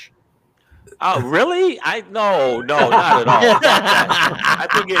change. Oh, really? No, not at all.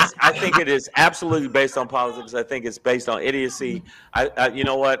 I think it is absolutely based on politics. I think it's based on idiocy. You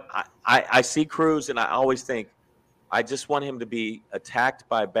know what? I see Cruz, and I always think, I just want him to be attacked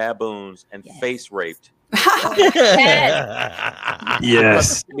by baboons and face raped.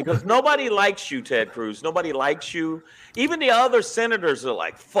 Yes. Because nobody likes you, Ted Cruz. Nobody likes you. Even the other senators are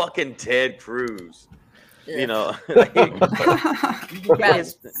like, fucking Ted Cruz. With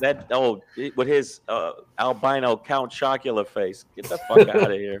his albino Count Chocula face. Get the fuck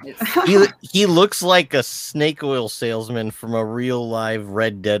out of here. He looks like a snake oil salesman from a real live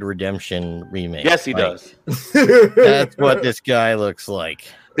Red Dead Redemption remake. Yes, he does. That's what this guy looks like.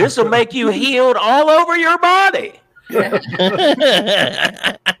 This will make you healed all over your body.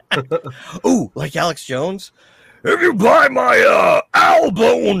 Ooh, like Alex Jones. If you buy my owl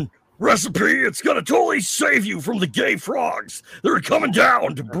bone recipe, it's gonna totally save you from the gay frogs. They're coming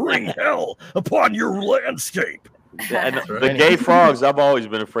down to bring hell upon your landscape. And the gay frogs, I've always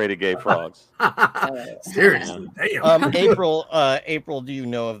been afraid of gay frogs. Seriously, damn. April, do you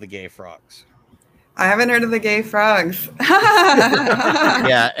know of the gay frogs? I haven't heard of the gay frogs.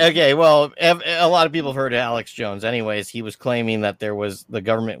 Yeah. Okay. Well, a lot of people have heard of Alex Jones. Anyways, he was claiming that the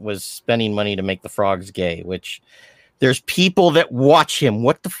government was spending money to make the frogs gay, which there's people that watch him.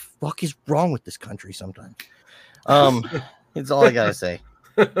 What the fuck is wrong with this country sometimes? It's all I gotta say.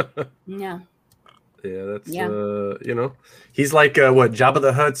 Yeah. Yeah, that's he's like what, Jabba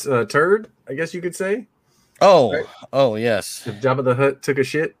the Hutt's turd, I guess you could say. Oh, right? Oh yes. If Jabba the Hutt took a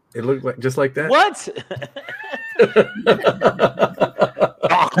shit, it looked like just like that. What?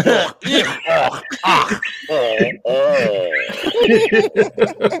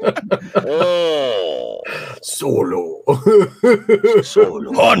 Solo.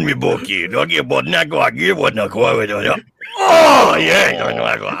 On me bookie, don't you but not go give what no go. Oh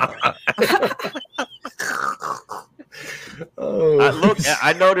yeah. Oh,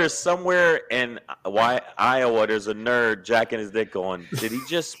 I know there's somewhere in Iowa there's a nerd jacking his dick going, did he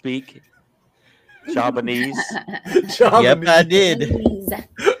just speak Japanese? Yep, I did.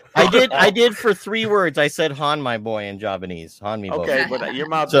 I did for 3 words. I said Han, my boy, in Japanese. Han, me boy. Okay, but your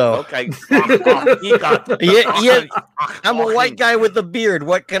mouth. So- Okay. Yeah, I'm a white guy with a beard.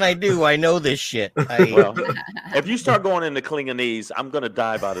 What can I do? I know this shit. Well, if you start going into Klingonese, I'm gonna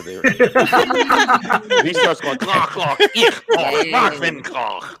dive out of there. He starts going claw claw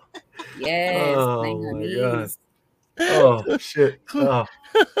claw. Yes. Oh, Klingonese. oh shit. Oh.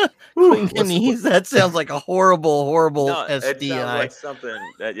 Klingonese? That sounds like a horrible, horrible No, it sounds SDI. like something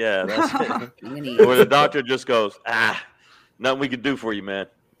that that's Klingonese. where the doctor just goes, nothing we can do for you, man.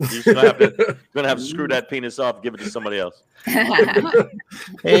 You're just gonna have to screw that penis off and give it to somebody else.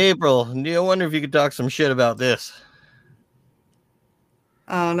 Hey, April, I wonder if you could talk some shit about this.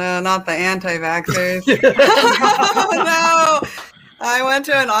 Oh no, not the anti-vaxxers. Oh, no. I went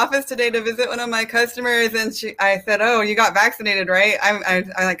to an office today to visit one of my customers, and I said, "Oh, you got vaccinated, right?"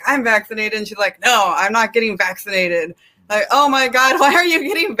 I'm vaccinated, and she's like, "No, I'm not getting vaccinated." Like, oh my God, why are you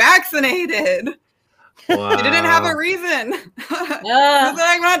getting vaccinated? Wow. You didn't have a reason. She's like,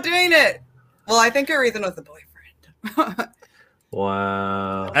 I'm not doing it. Well, I think her reason was the boyfriend.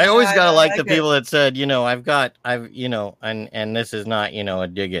 Wow. I always Yeah, gotta I like like the it. people that said, and this is not, a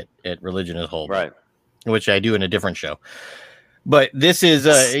dig at religion as a whole, Right. which I do in a different show. But this is,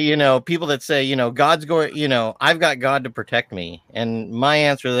 people that say, God's going, I've got God to protect me. And my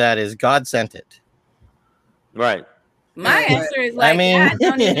answer to that is God sent it. Right. My answer is like, I mean- God,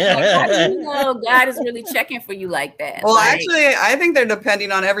 don't even, how do you know God is really checking for you like that? Well, Like, actually, I think they're depending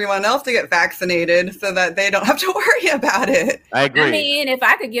on everyone else to get vaccinated so that they don't have to worry about it. I agree. I mean, if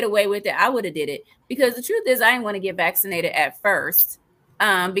I could get away with it, I would have did it. Because the truth is, I didn't want to get vaccinated at first,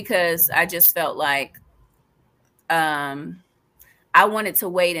 because I just felt like I wanted to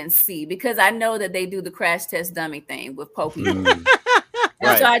wait and see, because I know that they do the crash test dummy thing with Pope people.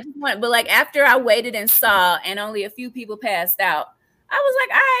 Right. So I just want, but like after I waited and saw, and only a few people passed out, I was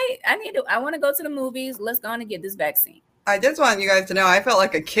like, I want to go to the movies. Let's go on and get this vaccine. I just want you guys to know I felt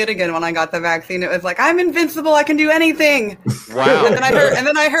like a kid again when I got the vaccine. It was like, I'm invincible. I can do anything. Wow. And then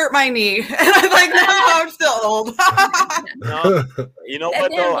I hurt my knee. And I was like, no, I'm still old. No, you know That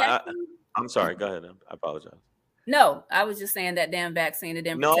what damn though? vaccine- I'm sorry. Go ahead. I apologize. No, I was just saying that damn vaccine. It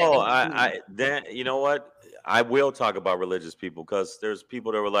didn't No, protect me. then you know what? I will talk about religious people, because there's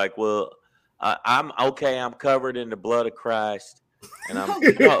people that were like, well, I'm okay. I'm covered in the blood of Christ. And I'm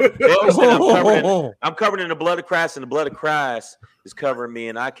covered in the blood of Christ, and the blood of Christ is covering me,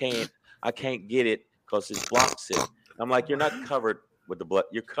 and I can't get it because it blocks it. I'm like, you're not covered with the blood.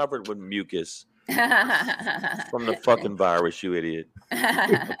 You're covered with mucus from the fucking virus, you idiot.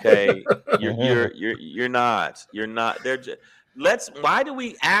 Okay, you're not. They're just, why do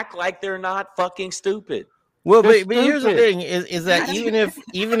we act like they're not fucking stupid? Well, They're but here's the stupid. thing is that even if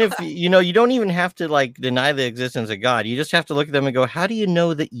you don't even have to like deny the existence of God. You just have to look at them and go, how do you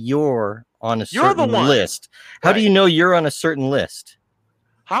know that you're on a You're the certain one. list? How do Right. you know you're on a certain list?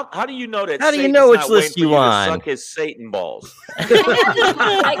 How do you know that? How do you Satan's know which not list waiting for you to on? Suck his Satan balls.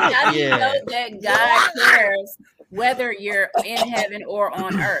 Like, how do you Yeah. know that God cares whether you're in heaven or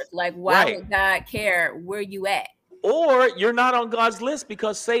on earth? Like, why Right. would God care where you at? Or you're not on God's list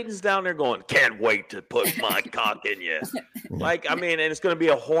because Satan's down there going, can't wait to put my cock in you. Like, I mean, and it's going to be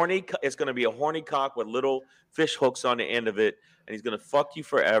a horny cock with little fish hooks on the end of it, and he's going to fuck you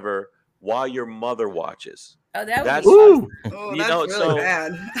forever while your mother watches. Oh, that That's- was Oh, You that's know, really so-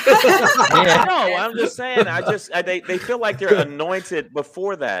 bad. Yeah. No, I'm just saying. They feel like they're anointed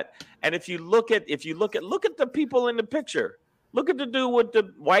before that. And if you look at the people in the picture, look at the dude with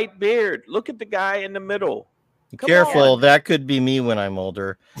the white beard. Look at the guy in the middle. Come Careful, on. that could be me when I'm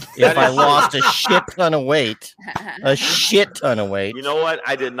older. That If I is- lost a shit ton of weight, a shit ton of weight. You know what?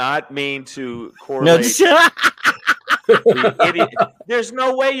 I did not mean to No, correlate. just- You idiot. There's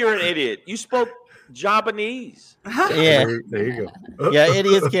no way you're an idiot. You spoke Japanese. yeah, There you go. yeah.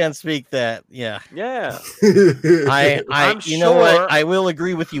 Idiots can't speak that. Yeah, Yeah. I'm you know sure- what? I will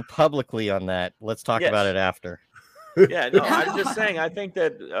agree with you publicly on that. Let's talk Yes. about it after. Yeah. No, I'm just saying. I think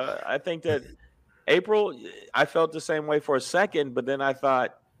that April, I felt the same way for a second, but then I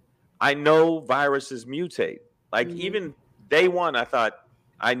thought, I know viruses mutate. Like Mhm. even day one, I thought,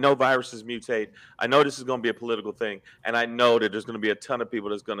 I know viruses mutate. I know this is going to be a political thing, and I know that there's going to be a ton of people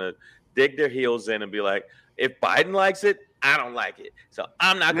that's going to dig their heels in and be like, if Biden likes it, I don't like it, so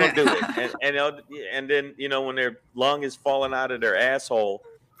I'm not going to do it. And then when their lung is falling out of their asshole,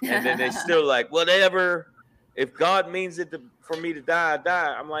 and then they still like, whatever. If God means it for me to die, I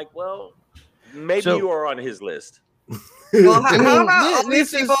die. I'm like, well, maybe So- you are on his list. Well, how I mean, about all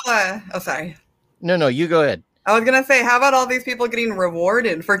these this is- people? Oh, sorry. No, you go ahead. I was gonna say, how about all these people getting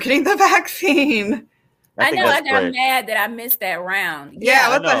rewarded for getting the vaccine? I think know I that's got great. mad that I missed that round. Yeah, I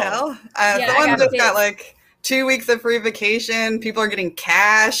what the know. hell? I Someone got just got pissed. like 2 weeks of free vacation. People are getting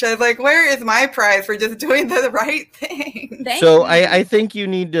cash. I was like, where is my prize for just doing the right thing? Thank So you. I think you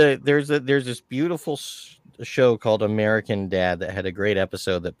need to. There's this beautiful show called American Dad that had a great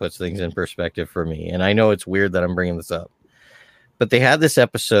episode that puts things in perspective for me. And I know it's weird that I'm bringing this up, but they had this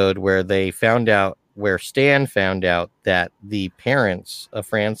episode where Stan found out that the parents of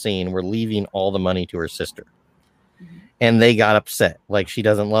Francine were leaving all the money to her sister. And they got upset, like she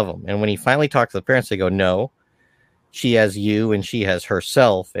doesn't love them. And when he finally talked to the parents, they go, no, she has you and she has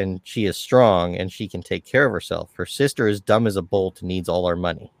herself and she is strong and she can take care of herself. Her sister is dumb as a bolt and needs all our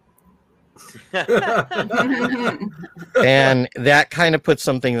money. And that kind of puts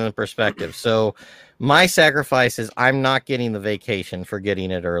something in perspective. So my sacrifice is I'm not getting the vacation for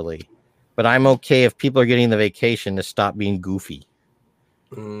getting it early, but I'm okay if people are getting the vacation to stop being goofy.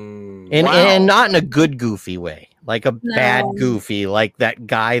 And not in a good goofy way, like a bad goofy, like that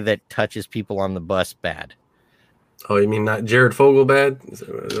guy that touches people on the bus bad. Oh, you mean not Jared Fogle bad?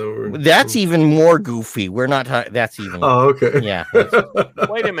 That's even more goofy. We're not. That's even. Oh, okay. Yeah.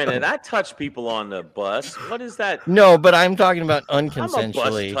 Wait a minute. I touch people on the bus. What is that? No, but I'm talking about I'm a bus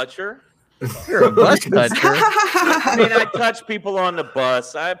unconsensually. toucher. You're a bus toucher. I mean, I touch people on the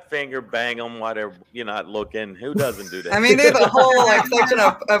bus. I finger bang them while you're not looking. Who doesn't do that? I mean, there's a whole like section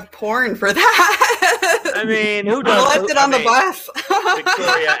of porn for that. I mean, who does? Molested on the bus.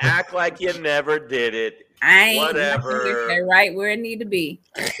 Victoria, act like you never did it. I ain't Whatever. They're right where it need to be.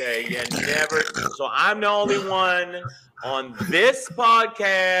 Okay, you never. So I'm the only one on this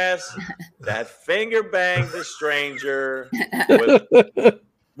podcast that finger banged the stranger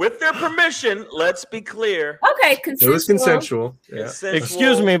with their permission. Let's be clear. Okay, It was consensual. Yeah. Consensual.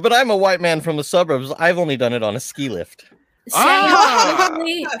 Excuse me, but I'm a white man from the suburbs. I've only done it on a ski lift.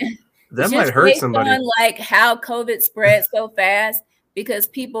 Honestly, That just might hurt based somebody. on like how COVID spread so fast because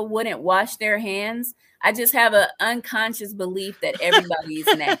people wouldn't wash their hands. I just have an unconscious belief that everybody's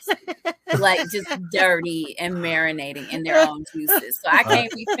nasty, like just dirty and marinating in their own juices. So I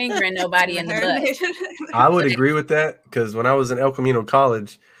can't be fingering nobody in the butt. I would agree with that because when I was in El Camino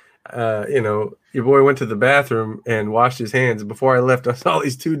College, your boy went to the bathroom and washed his hands. Before I left, I saw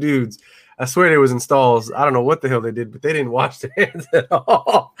these two dudes. I swear they was in stalls. I don't know what the hell they did, but they didn't wash their hands at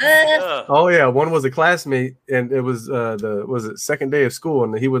all. Ugh. Oh yeah, one was a classmate, and it was second day of school,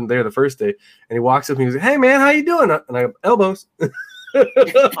 and he wasn't there the first day. And he walks up and he's like, "Hey man, how you doing?" And I go, "Elbows."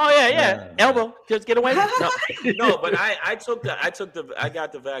 Oh yeah, elbow. Just get away. No, but I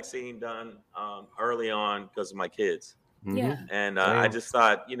got the vaccine done early on because of my kids, Yeah. and I just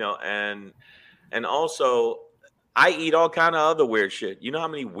thought, and also I eat all kind of other weird shit. You know how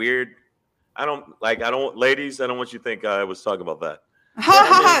many weird? Ladies, I don't want you to think I was talking about that.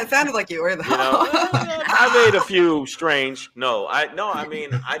 It sounded like you were though. I made a few strange. I mean,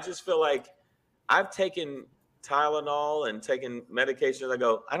 I just feel like I've taken Tylenol and taken medications. I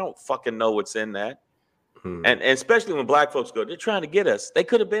go, I don't fucking know what's in that. And especially when black folks go, they're trying to get us. They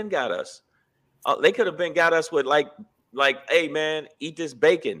could have been got us. They could have been got us with like, hey man, eat this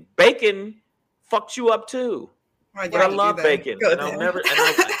bacon. Bacon fucks you up too. But I love bacon, and I'll never.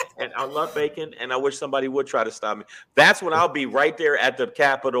 And I love bacon, and I wish somebody would try to stop me. That's when I'll be right there at the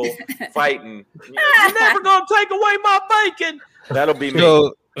Capitol fighting. You're never gonna take away my bacon. That'll be me.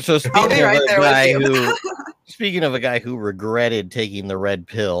 So I'll be right there with you. Speaking of a guy who regretted taking the red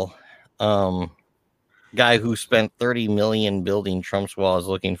pill, guy who spent $30 million building Trump's wall is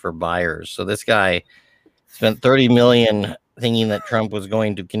looking for buyers. So this guy spent $30 million thinking that Trump was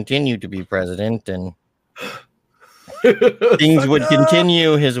going to continue to be president and things would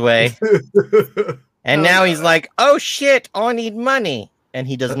continue his way. And now he's like, oh shit, I need money. And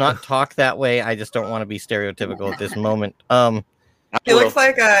he does not talk that way. I just don't want to be stereotypical at this moment. He looks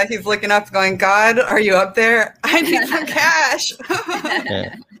like he's looking up going, God, are you up there? I need some cash.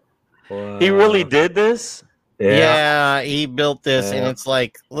 Yeah. Wow. He really did this? Yeah, he built this, and Yeah. it's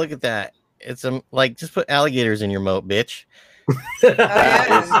like, look at that. It's like, just put alligators in your moat, bitch.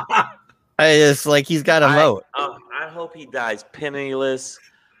 Yeah. It's like he's got a moat. I hope he dies penniless.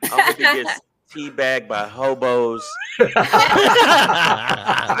 I hope he gets teabagged by hobos. I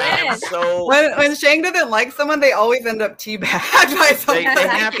am so. When Shang doesn't like someone, they always end up teabagged by They someone.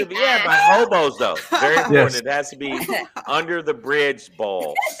 have to be, by hobos though. Very important. Yes. It has to be under the bridge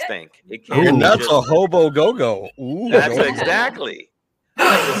ball stink. It can't And be that's just, a hobo go-go. Ooh, That's exactly.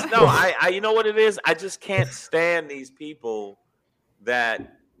 I you know what it is? I just can't stand these people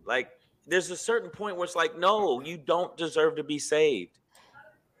that like there's a certain point where it's like, no, you don't deserve to be saved.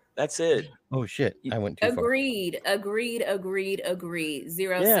 That's it. Oh shit! I went too far. Agreed.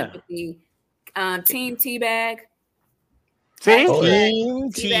 Zero Yeah. sympathy. Team Teabag. Team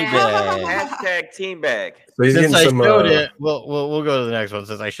Team Teabag. Hashtag team bag. So he's Since I getting some. showed it, we'll go to the next one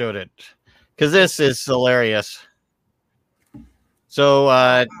since I showed it, because this is hilarious.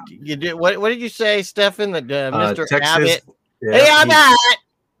 So, you did what? What did you say, Stefan? That Mr. Texas, Abbott? yeah, Hey, Abbott!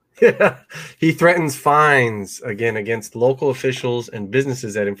 he threatens fines again against local officials and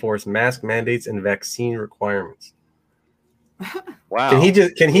businesses that enforce mask mandates and vaccine requirements. Wow.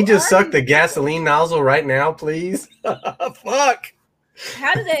 Can he just suck the gasoline nozzle right now, please? Fuck.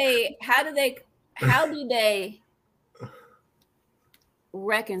 How do they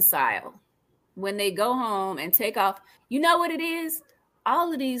reconcile when they go home and take off? You know what it is?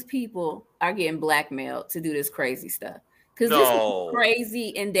 All of these people are getting blackmailed to do this crazy stuff. Because this is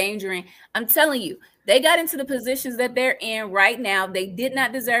crazy, endangering. I'm telling you, they got into the positions that they're in right now. They did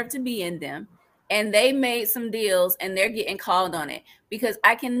not deserve to be in them. And they made some deals and they're getting called on it. Because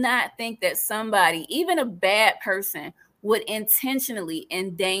I cannot think that somebody, even a bad person, would intentionally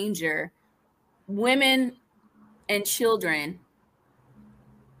endanger women and children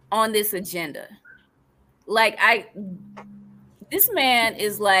on this agenda. Like, this man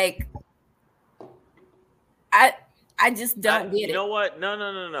is like, I just don't get it. You know what?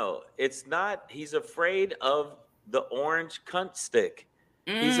 No. It's not. He's afraid of the orange cunt stick.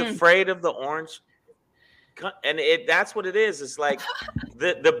 He's afraid of the orange cunt. And that's what it is. It's like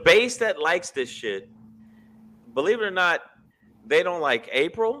the base that likes this shit, believe it or not, they don't like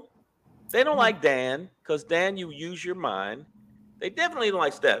April. They don't like Dan, because Dan, you use your mind. They definitely don't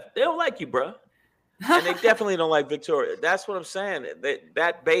like Steph. They don't like you, bro. And they definitely don't like Victoria. That's what I'm saying.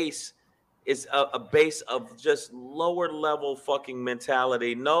 That base is a base of just lower level fucking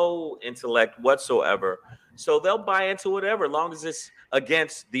mentality, no intellect whatsoever. So they'll buy into whatever, as long as it's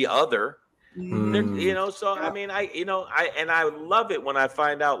against the other. You know, so I mean, I love it when I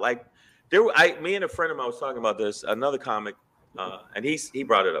find out, like, me and a friend of mine was talking about this, another comic, and he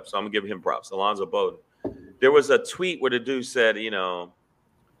brought it up, so I'm gonna give him props. Alonzo Bowden. There was a tweet where the dude said, you know,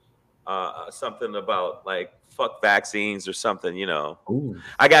 something about like fuck vaccines or something, you know. Ooh.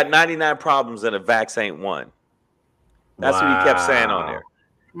 I got 99 problems and a vax ain't one. That's what he kept saying on there.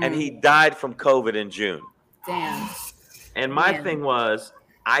 And he died from COVID in June. Damn. And my thing was,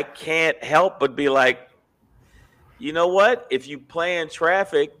 I can't help but be like, you know what? If you play in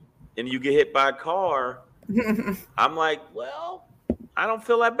traffic and you get hit by a car, I'm like, well, I don't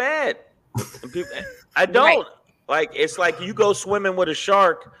feel that bad. And people, I don't. Right. Like, it's like you go swimming with a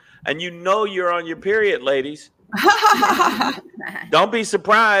shark and you know you're on your period, ladies. Don't be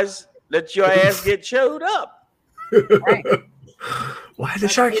surprised that your ass get chewed up. Right. Why the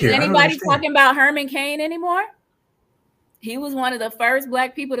shark here? Is anybody talking about Herman Cain anymore? He was one of the first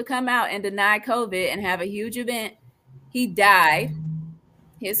Black people to come out and deny COVID and have a huge event. He died.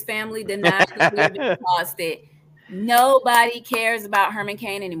 His family denied that he caused it. Nobody cares about Herman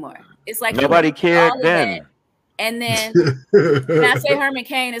Cain anymore. It's like nobody cared then. That. And then when I say Herman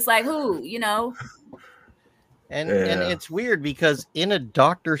Cain, it's like, who, you know? And it's weird because in a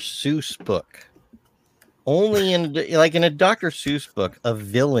Dr. Seuss book, only in a Dr. Seuss book, a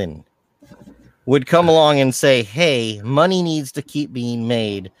villain would come along and say, hey, money needs to keep being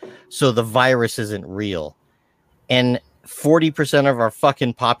made so the virus isn't real. And 40% of our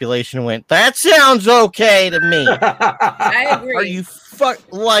fucking population went, that sounds okay to me. I agree. Are you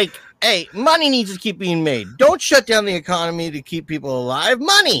like, hey, money needs to keep being made. Don't shut down the economy to keep people alive.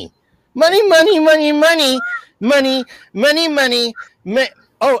 Money.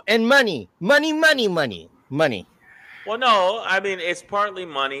 Oh, and money. Well, no, I mean, it's partly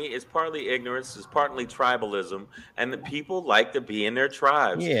money, it's partly ignorance, it's partly tribalism, and the people like to be in their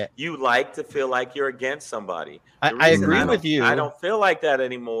tribes. Yeah. You like to feel like you're against somebody. I agree with you. I don't feel like that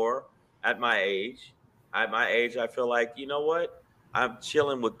anymore at my age. At my age, I feel like, you know what? I'm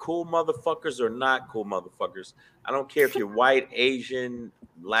chilling with cool motherfuckers or not cool motherfuckers. I don't care if you're white, Asian,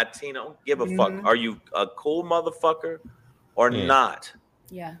 Latino, don't give a fuck. Are you a cool motherfucker or not?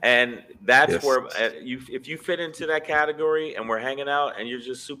 Yeah. And that's where if you fit into that category and we're hanging out and you're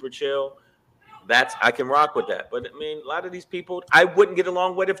just super chill, I can rock with that. But I mean, a lot of these people I wouldn't get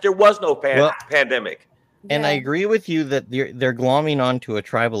along with if there was no pandemic. And I agree with you that they're glomming onto a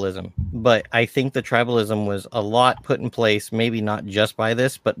tribalism, but I think the tribalism was a lot put in place, maybe not just by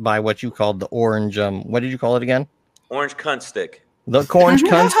this, but by what you called the orange. What did you call it again? Orange cunt stick. The orange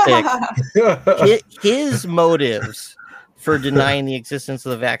cunt stick. His motives for denying the existence of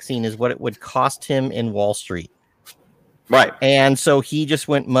the vaccine is what it would cost him in Wall Street. Right. And so he just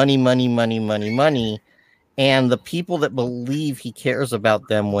went money, money, money, money, money. And the people that believe he cares about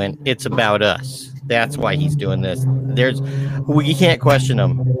them went, it's about us. That's why he's doing this. You can't question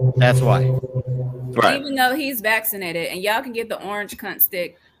him. That's why. Right. Even though he's vaccinated, and y'all can get the orange cunt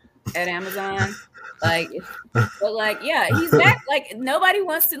stick at Amazon. But like, yeah, he's back. Like, nobody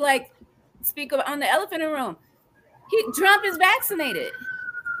wants to like speak on the elephant in the room. Trump is vaccinated.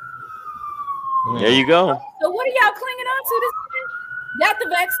 There you go. So what are y'all clinging on to? This got the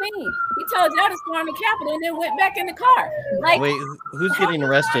vaccine. He told y'all to storm the Capitol and then went back in the car. Like, wait, who's getting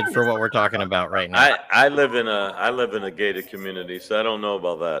arrested for what we're talking about right now? I live in a gated community, so I don't know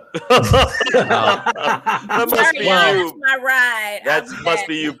about that. That must be you. My ride. That must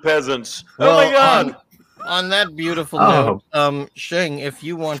be you peasants. Well, oh my God. On that beautiful note, Sheng, if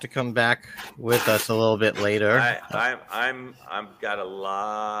you want to come back with us a little bit later, I'm got a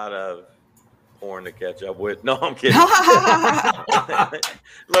lot of porn to catch up with. No, I'm kidding.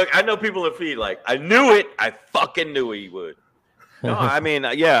 Look, I know people in feed like, I knew it. I fucking knew he would. No, I mean,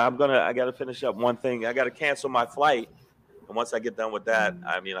 yeah, I got to finish up one thing. I got to cancel my flight. And once I get done with that,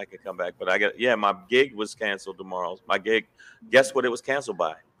 I mean, I can come back. But my gig was canceled tomorrow. My gig, guess what it was canceled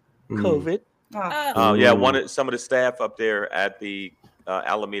by? COVID. Yeah, some of the staff up there at the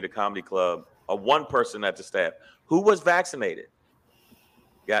Alameda Comedy Club, one person at the staff who was vaccinated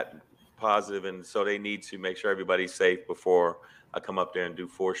got positive, and so they need to make sure everybody's safe before I come up there and do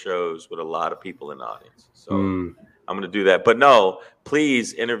 4 shows with a lot of people in the audience. So I'm going to do that. But no,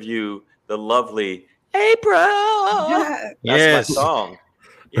 please interview the lovely April. Yeah. That's my song.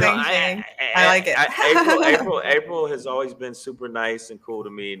 I like it. April has always been super nice and cool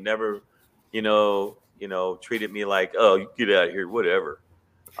to me. Never, treated me like, oh, you get out of here, whatever.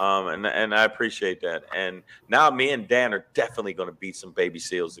 And I appreciate that. And now me and Dan are definitely going to beat some baby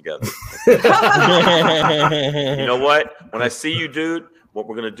seals together. You know what? When I see you, dude, what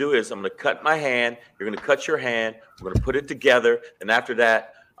we're going to do is I'm going to cut my hand. You're going to cut your hand. We're going to put it together. And after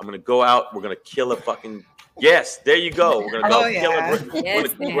that, I'm going to go out. We're going to kill a fucking... Yes, there you go. We're going to go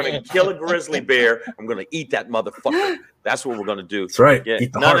we're going to kill a grizzly bear. I'm going to eat that motherfucker. That's what we're going to do. That's right. Yeah,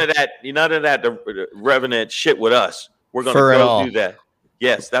 none of that, the Revenant shit with us. We're going to go do that.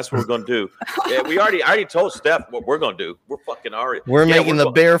 Yes, that's what we're going to do. Yeah, I already told Steph what we're going to do. We're fucking already. We're making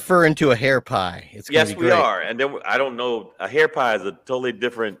the bear fur into a hair pie. Yes, we are. And then I don't know. A hair pie is a totally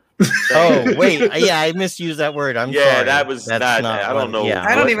different thing. Oh, wait. Yeah, I misused that word. I'm sorry. That's not I don't know. Yeah.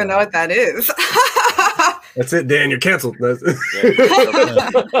 I don't even know what that is. That's it, Dan. You're canceled. It's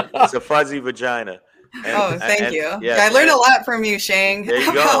a fuzzy vagina. Thank you. Yeah, I learned a lot from you, Sheng. There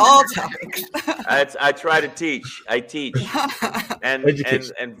you go. All topics. I try to teach. I teach. And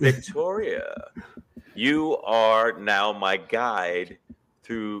Victoria, you are now my guide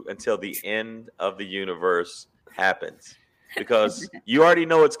until the end of the universe happens, because you already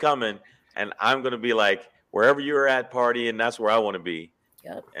know it's coming, and I'm going to be like, wherever you're at partying, that's where I want to be.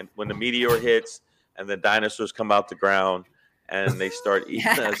 Yep. And when the meteor hits and the dinosaurs come out the ground and they start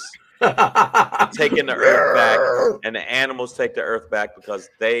eating us, taking the earth back, and the animals take the earth back because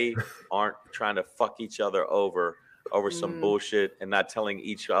they aren't trying to fuck each other over some bullshit and not telling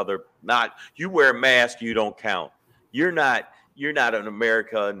each other, not you wear a mask, you don't count. You're not an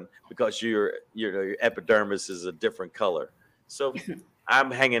American because your epidermis is a different color. So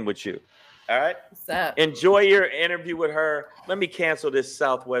I'm hanging with you. All right. What's up? Enjoy your interview with her. Let me cancel this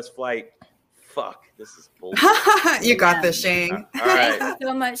Southwest flight. Fuck, this is bullshit. You got this, Sheng. All right. Thank you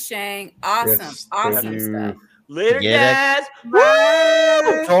so much, Sheng. Awesome. Yes, awesome stuff. Later, guys.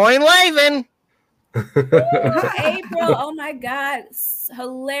 Woo! Join Laven. April, oh my God.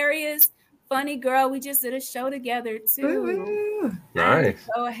 Hilarious, funny girl. We just did a show together too. Ooh. Nice. I'm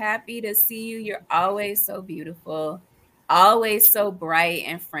so happy to see you. You're always so beautiful, always so bright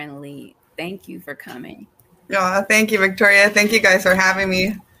and friendly. Thank you for coming. Yeah, thank you, Victoria. Thank you guys for having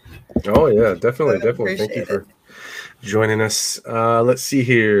me. Oh yeah, definitely. Thank you Appreciate for joining us. Let's see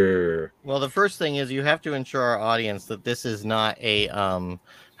here. Well, the first thing is you have to ensure our audience that this is not a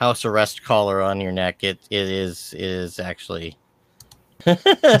house arrest collar on your neck. It is actually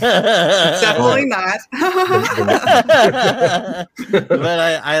Definitely not. But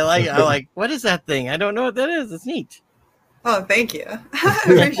I like what is that thing? I don't know what that is. It's neat. Oh, thank you.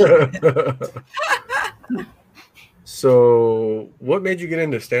 Appreciate it. So, what made you get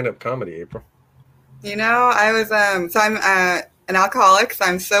into stand-up comedy, April? You know, I was so I'm an alcoholic, so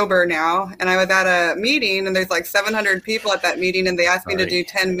I'm sober now, and I was at a meeting, and there's like 700 people at that meeting, and they asked me to do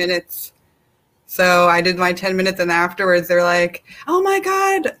 10 minutes. So I did my 10 minutes, and afterwards they're like, "Oh my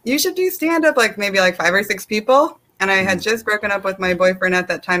God, you should do stand-up!" Like maybe like 5 or 6 people, And I had just broken up with my boyfriend at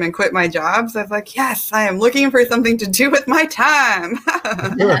that time and quit my job. So I was like, yes, I am looking for something to do with my time. So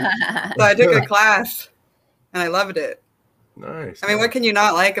I took a class and I loved it. Nice. I mean, what can you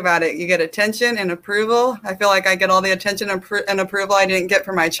not like about it? You get attention and approval. I feel like I get all the attention and approval I didn't get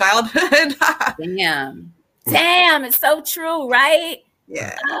from my childhood. Damn, it's so true, right?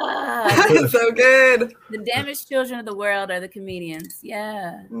 Yeah. Ah, So good. the damaged children of the world are the comedians.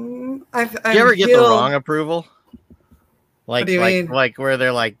 Yeah. I've Do you ever get the wrong approval? Like, What do you mean? like where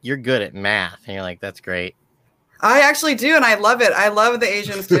they're like, you're good at math, and you're like, that's great. I actually do, and I love it. I love the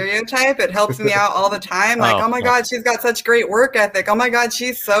Asian stereotype. It helps me out all the time. Like, oh my God, she's got such great work ethic. Oh my God,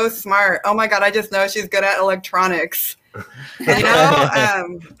 she's so smart. Oh my God, I just know she's good at electronics. You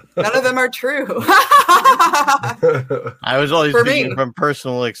know, none of them are true. I was always For speaking me. from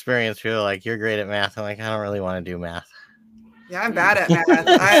personal experience. You're like, you're great at math. I'm like, I don't really want to do math. Yeah, I'm bad at math.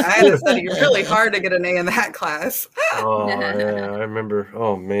 I had to study really hard to get an A in that class. Oh yeah, I remember.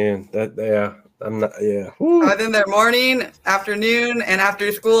 Oh man, I'm not. Yeah. I was in there morning, afternoon, and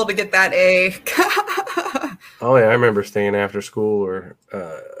after school to get that A. Oh yeah, I remember staying after school or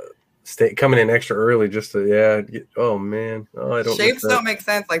coming in extra early just to get, oh man, oh I don't. Shapes don't make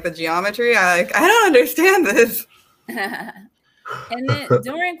sense, like the geometry. I don't understand this. And then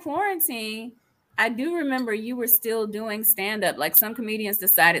during quarantine, I do remember you were still doing stand-up. Like some comedians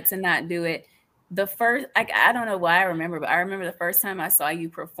decided to not do it. The first, like, I don't know why I remember, but I remember the first time I saw you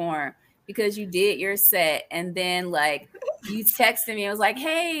perform because you did your set and then like you texted me. I was like,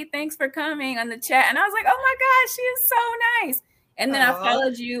 hey, thanks for coming on the chat. And I was like, oh my gosh, she is so nice. And then I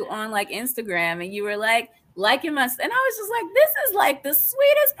followed you on like Instagram and you were like liking my, and I was just like, this is like the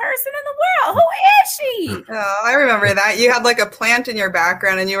sweetest person in the world. Who is she? Oh, I remember that. You had like a plant in your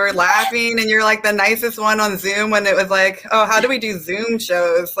background and you were laughing and you're like the nicest one on Zoom when it was like, oh, how do we do Zoom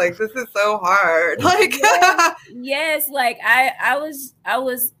shows? Like, this is so hard. Like, yes, like I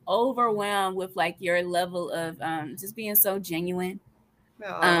was overwhelmed with like your level of just being so genuine.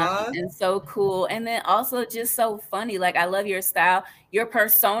 And so cool. And then also just so funny. Like, I love your style. Your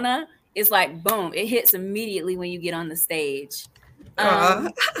persona is like, boom, it hits immediately when you get on the stage. Do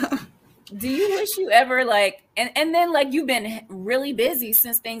you wish you ever like, and then like you've been really busy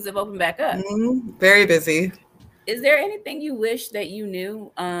since things have opened back up. Very busy. Is there anything you wish that you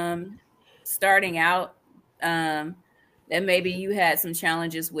knew starting out that maybe you had some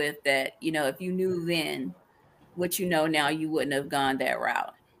challenges with that, you know, if you knew then what you know now, you wouldn't have gone that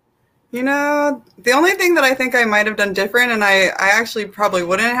route? You know, the only thing that I think I might have done different, and I actually probably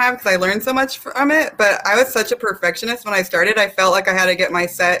wouldn't have because I learned so much from it, but I was such a perfectionist when I started. I felt like I had to get my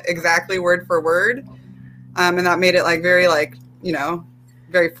set exactly word for word. And that made it like very like, you know,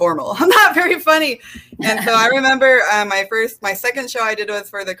 very formal, not very funny. And so I remember my second show I did was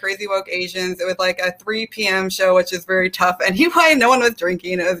for the Crazy Woke Asians. It was like a 3 p.m. show, which is very tough anyway. No one was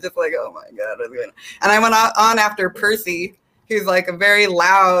drinking. It was just like, oh my God. And I went on after Percy, who's like a very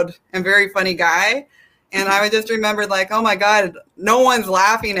loud and very funny guy. And I just remembered like, oh my God, no one's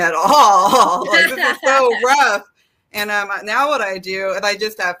laughing at all. Like, this is so rough. And now what I do is I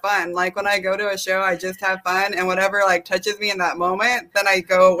just have fun. Like when I go to a show, I just have fun. And whatever like touches me in that moment, then I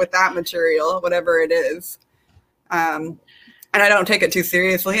go with that material, whatever it is. And I don't take it too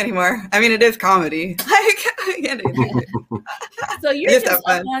seriously anymore. I mean, it is comedy. Like, so you're just up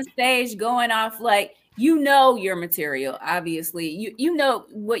on stage going off like, you know your material, obviously. You know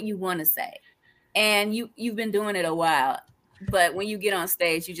what you want to say. And you've been doing it a while. But when you get on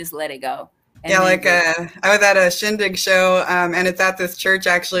stage, you just let it go. Yeah, like I was at a Shindig show, and it's at this church.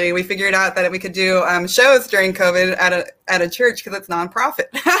 Actually, we figured out that we could do shows during COVID at a church because it's nonprofit.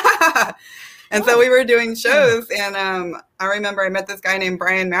 And so we were doing shows, and I remember I met this guy named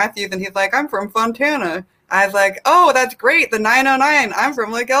Brian Matthews, and he's like, "I'm from Fontana." I was like, "Oh, that's great, the 909. I'm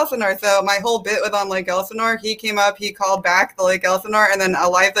from Lake Elsinore." So my whole bit was on Lake Elsinore. He came up, he called back the Lake Elsinore, and then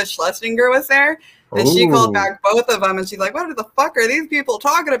Eliza Schlesinger was there. And she called back both of them, and she's like, "What the fuck are these people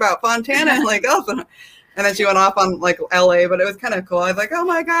talking about, Fontana and Lake Elsinore?" And then she went off on like LA, but it was kind of cool. I was like, "Oh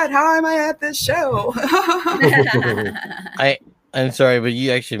my God, how am I at this show?" I'm sorry, but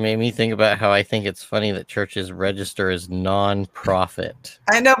you actually made me think about how I think it's funny that churches register as non-profit.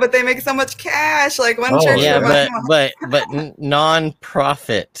 I know, but they make so much cash. Like one church. Yeah, but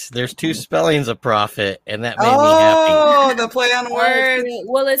non-profit. There's two spellings of profit, and that made me happy. Oh, the play on words.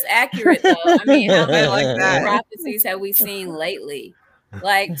 Well, it's accurate though. I mean, how many like that. prophecies have we seen lately?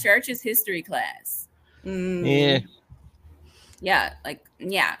 Like church's history class. Yeah.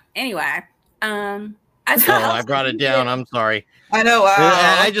 Yeah. Anyway, I brought it down. I'm sorry. I know. Wow.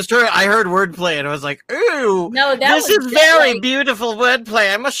 I heard wordplay and I was like, ooh, no, this is very beautiful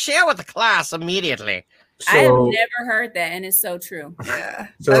wordplay. I must share with the class immediately. I have So, never heard that, and it's so true. Yeah,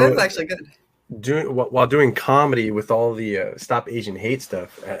 So- that is actually good. while doing comedy with all the Stop Asian Hate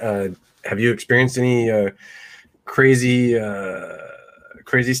stuff, have you experienced any crazy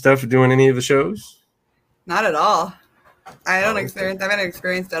stuff doing any of the shows? Not at all. I Oh, don't okay. experience. I haven't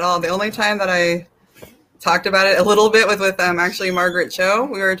experienced at all. The only time that I talked about it a little bit was with actually Margaret Cho.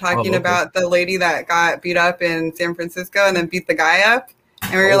 We were talking okay. about the lady that got beat up in San Francisco and then beat the guy up.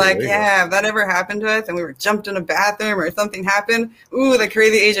 And we were like, there you go. yeah, if that ever happened to us and we were jumped in a bathroom or something happened, ooh, the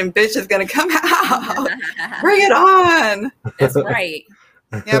crazy Asian bitch is going to come out. Bring it on. That's right.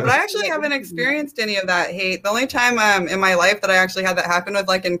 Yeah, but I actually haven't experienced any of that hate. The only time in my life that I actually had that happen was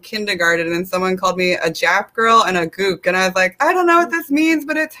like in kindergarten, and someone called me a Jap girl and a gook, and I was like, I don't know what this means,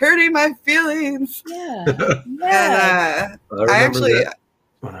 but it's hurting my feelings. Yeah. And Yeah. I actually, that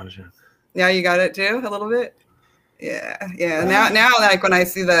when I was young. yeah, you got it too, a little bit. Yeah. Now, like when I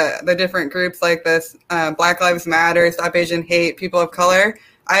see the different groups like this, Black Lives Matter, Stop Asian Hate, People of Color,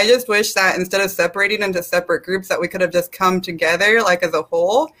 I just wish that instead of separating into separate groups, that we could have just come together, like as a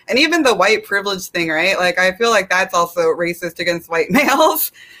whole. And even the white privilege thing, right? Like I feel like that's also racist against white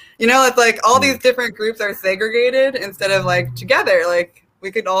males. You know, it's like all these different groups are segregated instead of like together. Like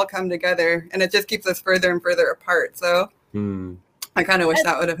we could all come together, and it just keeps us further and further apart. So I kind of wish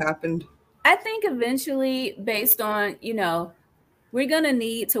that would have happened. I think eventually, based on, we're going to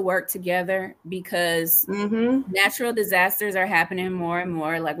need to work together because natural disasters are happening more and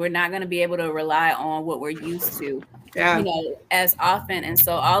more. Like we're not going to be able to rely on what we're used to, Yeah. as often. And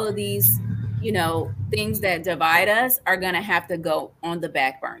so all of these, things that divide us are going to have to go on the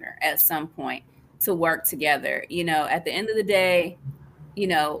back burner at some point to work together. At the end of the day,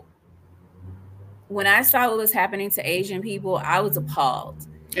 when I saw what was happening to Asian people, I was appalled.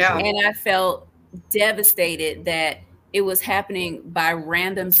 Yeah. And I felt devastated that it was happening by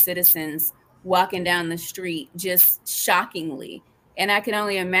random citizens walking down the street, just shockingly. And I can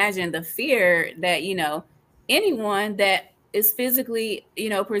only imagine the fear that, anyone that is physically,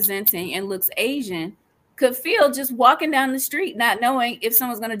 presenting and looks Asian could feel just walking down the street, not knowing if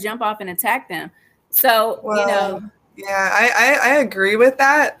someone's going to jump off and attack them. So, Yeah, I agree with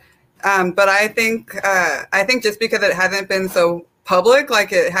that. But I think just because it hasn't been so public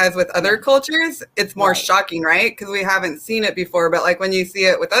like it has with other cultures, it's more shocking, right? Because we haven't seen it before. But like when you see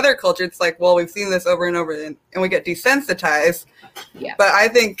it with other cultures, it's like, well, we've seen this over and over, and we get desensitized. Yeah. But I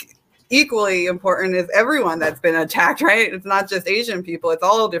think equally important is everyone that's been attacked, right? It's not just Asian people; it's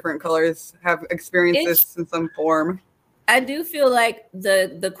all different colors have experienced this in some form. I do feel like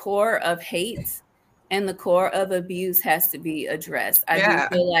the core of hate and the core of abuse has to be addressed. I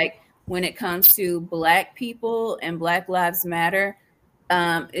do feel like when it comes to Black people and Black Lives Matter,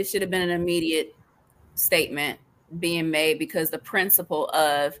 it should have been an immediate statement being made because the principle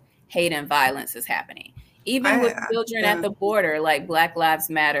of hate and violence is happening. Even with children at the border, like Black Lives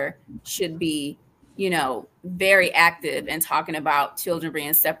Matter should be, very active in talking about children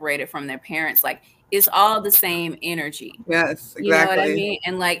being separated from their parents. Like it's all the same energy. Yes, exactly. You know what I mean?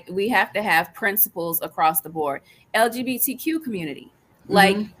 And like we have to have principles across the board. LGBTQ community,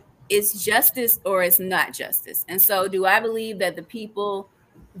 like it's justice or it's not justice. And so do I believe that the people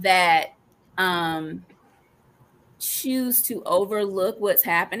that choose to overlook what's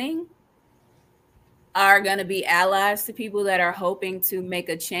happening are going to be allies to people that are hoping to make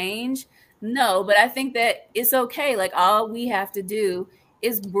a change? No, but I think that it's okay. Like all we have to do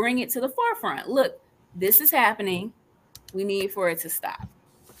is bring it to the forefront. Look, this is happening. We need for it to stop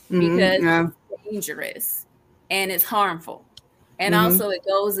because it's dangerous and it's harmful. And also it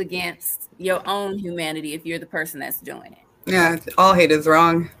goes against your own humanity if you're the person that's doing it. Yeah, all hate is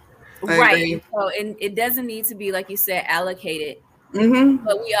wrong. Right. So it doesn't need to be, like you said, allocated.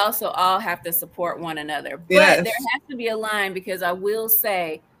 But we also all have to support one another. But there has to be a line because I will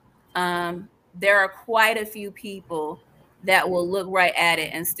say there are quite a few people that will look right at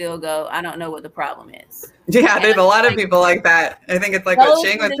it and still go, I don't know what the problem is. Yeah, there's a lot of people like that. I think it's like what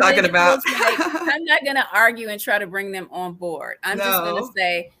Shane was talking about. I'm not going to argue and try to bring them on board. I'm just going to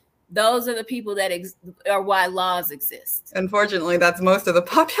say those are the people that are why laws exist. Unfortunately, that's most of the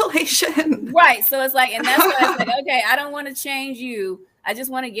population. Right. So it's like, and that's why it's like, okay, I don't want to change you. I just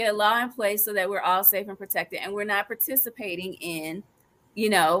want to get a law in place so that we're all safe and protected and we're not participating in,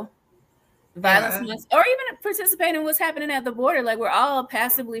 violence or even participating in what's happening at the border. Like we're all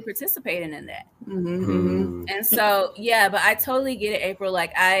passively participating in that. And so, but I totally get it, April.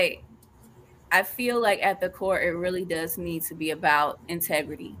 Like I feel like at the core, it really does need to be about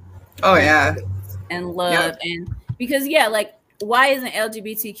integrity. Oh yeah. And love. And because, like, why isn't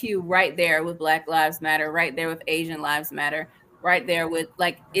LGBTQ right there with Black Lives Matter, right there with Asian Lives Matter, right there with,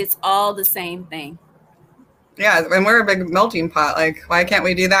 like, it's all the same thing. Yeah, and we're a big melting pot. Like, why can't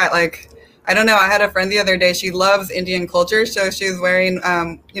we do that? Like, I don't know. I had a friend the other day. She loves Indian culture, so she was wearing,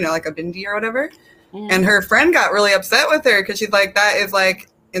 like a bindi or whatever. And her friend got really upset with her because she's like, that is like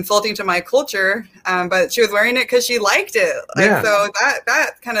insulting to my culture. But she was wearing it because she liked it. Like, so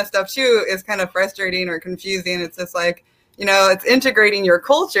that kind of stuff too is kind of frustrating or confusing. It's just like, it's integrating your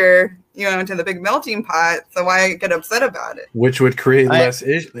culture, into the big melting pot. So why get upset about it? Which would create less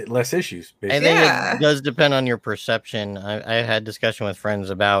issues. Basically. I think it does depend on your perception. I had discussion with friends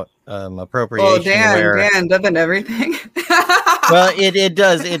about appropriation. Oh, Dan, doesn't everything? Well, it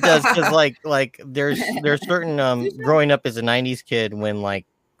does because like there's certain growing up as a 90s kid when like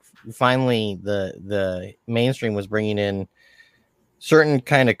finally the mainstream was bringing in certain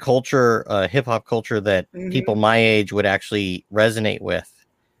kind of culture, hip hop culture that people my age would actually resonate with.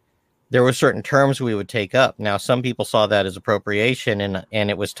 There were certain terms we would take up. Now, some people saw that as appropriation, and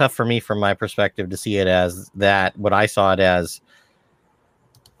it was tough for me from my perspective to see it as that. What I saw it as,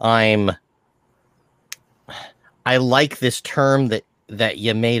 I like this term that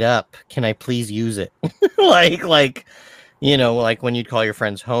you made up. Can I please use it? like when you'd call your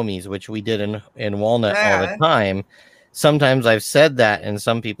friends homies, which we did in Walnut all the time. Sometimes I've said that, and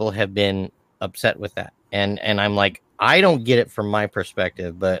some people have been upset with that. And I'm like, I don't get it from my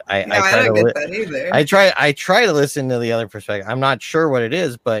perspective, but I don't get that either. I try to listen to the other perspective. I'm not sure what it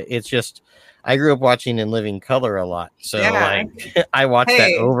is, but it's just I grew up watching In Living Color a lot, so like I watched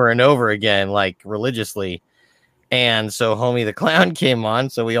that over and over again, like religiously. And so Homie the Clown came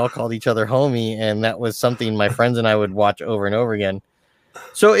on, so we all called each other Homie, and that was something my friends and I would watch over and over again.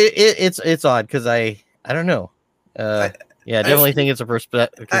 So it's odd because I don't know. Yeah, definitely think it's a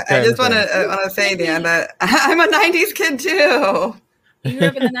perspective. I just want to say, Dan, that I'm a 90s kid too. You grew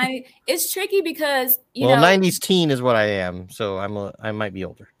up in the 90s. It's tricky because, 90s teen is what I am, so I might be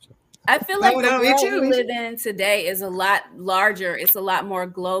older. So. I feel like the world we live in today is a lot larger. It's a lot more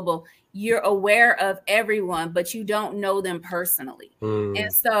global. You're aware of everyone, but you don't know them personally.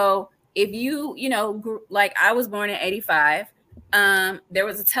 And so if you, like I was born in 85, there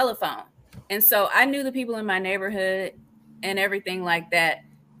was a telephone. And so I knew the people in my neighborhood and everything like that.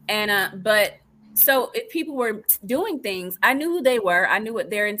 And, but so if people were doing things, I knew who they were. I knew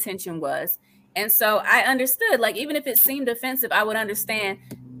what their intention was. And so I understood, like, even if it seemed offensive, I would understand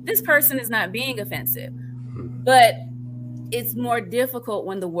this person is not being offensive. But it's more difficult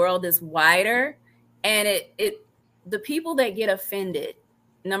when the world is wider and the people that get offended,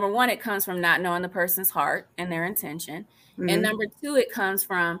 number one, it comes from not knowing the person's heart and their intention. And number two, it comes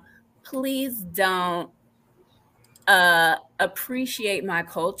from, please don't appreciate my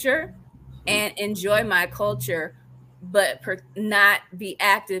culture and enjoy my culture, but not be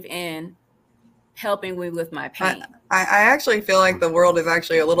active in helping me with my pain. I actually feel like the world is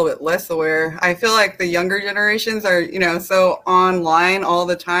actually a little bit less aware. I feel like the younger generations are, so online all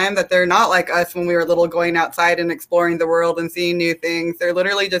the time that they're not like us when we were little, going outside and exploring the world and seeing new things. They're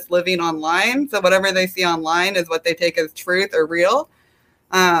literally just living online. So whatever they see online is what they take as truth or real.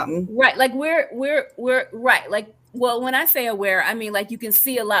 Right. Like we're right. Like, well, when I say aware, I mean, like, you can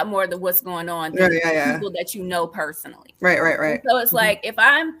see a lot more than what's going on than people that you know personally. Right. And so it's like, if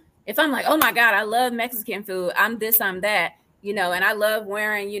I'm like, oh my God, I love Mexican food, I'm this, I'm that, and I love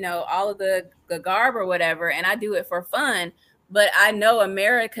wearing, all of the garb or whatever, and I do it for fun. But I know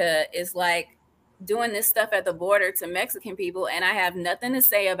America is like doing this stuff at the border to Mexican people, and I have nothing to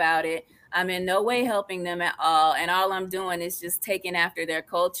say about it. I'm in no way helping them at all. And all I'm doing is just taking after their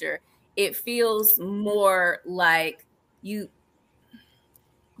culture. It feels more like you're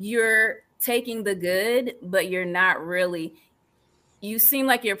taking the good, but you're not really. You seem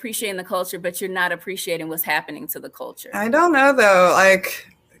like you're appreciating the culture, but you're not appreciating what's happening to the culture. I don't know, though. Like,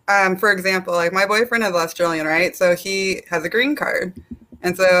 for example, like my boyfriend is Australian, right? So he has a green card.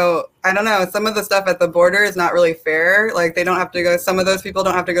 And so, I don't know, some of the stuff at the border is not really fair. Like, they don't have to some of those people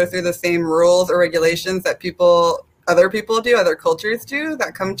don't have to go through the same rules or regulations that other people do, other cultures do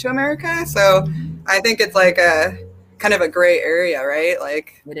that come to America. So I think it's like a kind of a gray area, right?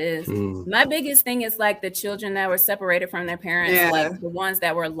 Like, it is. My biggest thing is like the children that were separated from their parents, like the ones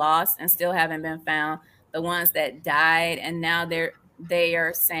that were lost and still haven't been found, the ones that died, and now they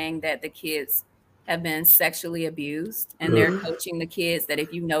are saying that the kids have been sexually abused, and they're coaching the kids that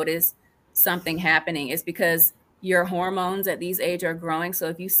if you notice something happening, it's because your hormones at these age are growing. So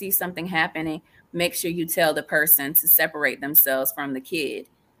if you see something happening, make sure you tell the person to separate themselves from the kid.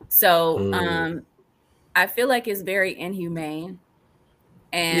 So I feel like it's very inhumane.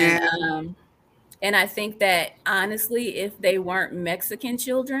 And and I think that honestly, if they weren't Mexican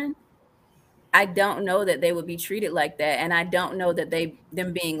children, I don't know that they would be treated like that. And I don't know that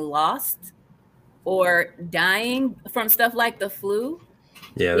them being lost or dying from stuff like the flu.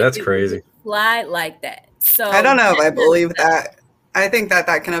 Yeah, that's crazy. Fly like that. So I don't know if I believe that. I think that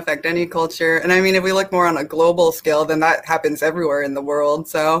can affect any culture. And I mean, if we look more on a global scale, then that happens everywhere in the world.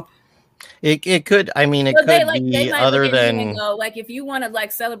 So it could, I mean, it could be other than go, like, if you want to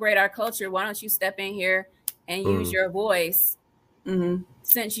like celebrate our culture, why don't you step in here and use your voice?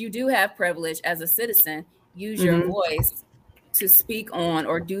 Since you do have privilege as a citizen, use your voice to speak on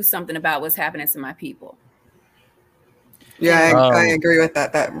or do something about what's happening to my people. Yeah, I agree with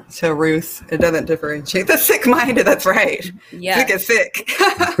that. That to Ruth, it doesn't differentiate the sick-minded. That's right. Yeah, sick is sick.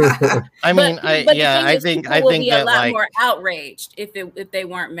 I mean, I think be that a lot more outraged if they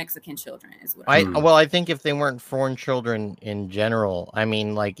weren't Mexican children. Is what well, I think if they weren't foreign children in general, I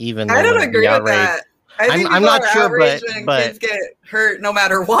mean, like even I don't agree with that. I'm not sure, but kids get hurt no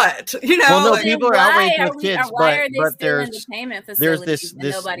matter what. You know, well, no, people are outraged with kids, but there's this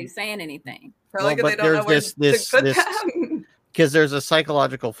nobody's saying anything. Probably because they don't know where to put them. Because there's a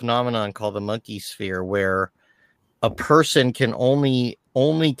psychological phenomenon called the monkey sphere, where a person can only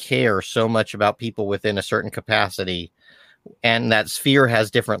care so much about people within a certain capacity, and that sphere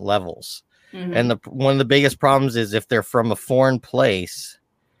has different levels. And one of the biggest problems is if they're from a foreign place,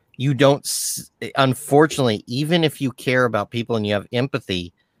 you don't, unfortunately, even if you care about people and you have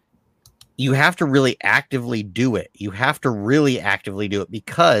empathy, you have to really actively do it. You have to really actively do it,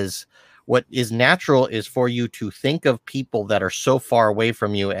 because what is natural is for you to think of people that are so far away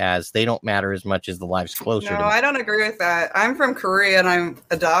from you as they don't matter as much as the lives closer to you. I don't agree with that. I'm from Korea and I'm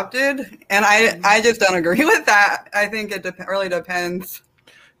adopted, and I just don't agree with that. I think it really depends.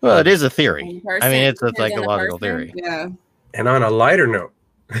 Well, it is a theory. I mean, it's a psychological theory. Yeah. And on a lighter note,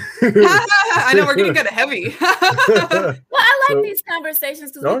 I know we're getting kind of heavy. Well, I like these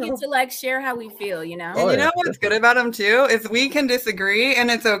conversations because we get to like share how we feel, you know. And you know what's good about them too is we can disagree and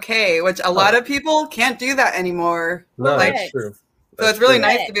it's okay, which a lot of people can't do that anymore. No, that's true. So it's really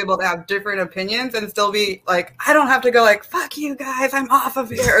nice to be able to have different opinions and still be like, I don't have to go like, fuck you guys, I'm off of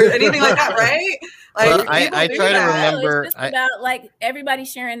here, or anything like that, right? Like, well, I try to remember. It's just about like everybody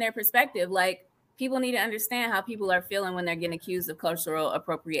sharing their perspective. Like, people need to understand how people are feeling when they're getting accused of cultural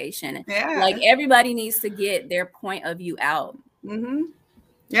appropriation. Yeah. Like, everybody needs to get their point of view out.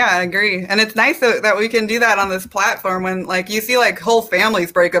 Yeah, I agree. And it's nice that we can do that on this platform when, like, you see, like, whole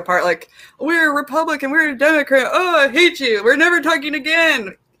families break apart. Like, we're a Republican, we're a Democrat. Oh, I hate you. We're never talking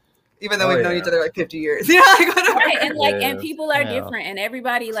again. Even though we've known each other like 50 years. Yeah, like, whatever. Right, and like, and people are different, and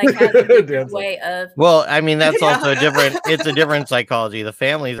everybody like has a different way of. Well, I mean, that's also a different. It's a different psychology. The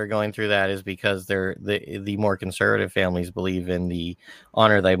families are going through that is because they're the more conservative families believe in the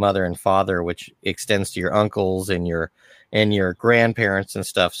honor thy mother and father, which extends to your uncles and your grandparents and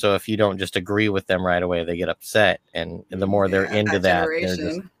stuff. So if you don't just agree with them right away, they get upset, and the more they're into that, they're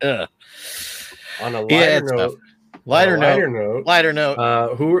just, on a lighter note. Lighter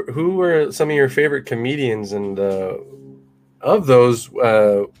note. Who were some of your favorite comedians, and of those,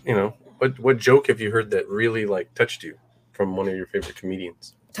 what joke have you heard that really like touched you from one of your favorite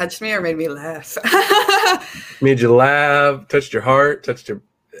comedians? Touched me or made me laugh? Made you laugh, touched your heart, touched your.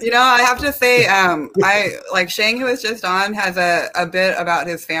 You know, I have to say, I like Shang, who was just on, has a bit about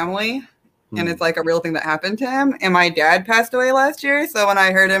his family. And it's like a real thing that happened to him. And my dad passed away last year. So when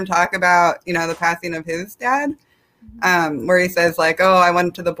I heard him talk about, the passing of his dad, where he says like, oh, I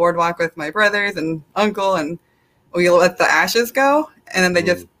went to the boardwalk with my brothers and uncle and we let the ashes go. And then they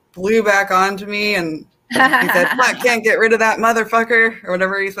just blew back onto me. And he said, I can't get rid of that motherfucker, or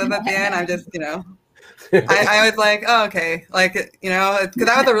whatever he said at the end. I'm just, I was like, oh, okay. Like, because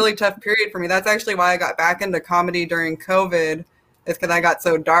that was a really tough period for me. That's actually why I got back into comedy during COVID. It's because I got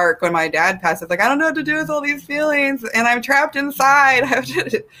so dark when my dad passed. It's like, I don't know what to do with all these feelings, and I'm trapped inside. I have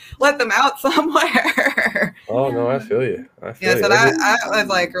to let them out somewhere. Oh, no, I feel you. So that was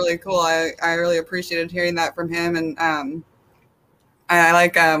like really cool. I really appreciated hearing that from him. And I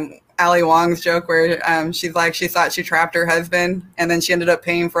like Ali Wong's joke where she's like, she thought she trapped her husband, and then she ended up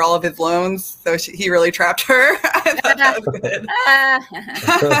paying for all of his loans. So he really trapped her. I thought that was good.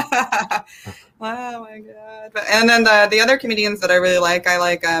 Oh my God. And then the other comedians that I really like,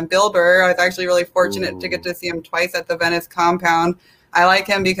 Bill Burr. I was actually really fortunate to get to see him twice at the Venice Compound. I like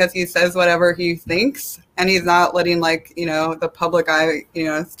him because he says whatever he thinks, and he's not letting the public eye,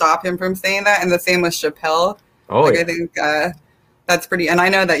 stop him from saying that. And the same with Chappelle. I think that's pretty. And I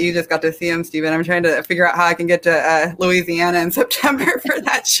know that you just got to see him, Stephen. I'm trying to figure out how I can get to Louisiana in September for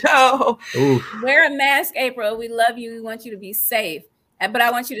that show. Wear a mask, April. We love you. We want you to be safe. But I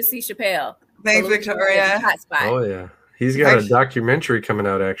want you to see Chappelle. Thanks, Victoria. Oh, yeah. He's got a documentary coming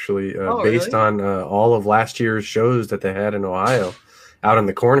out, actually, based on all of last year's shows that they had in Ohio, out in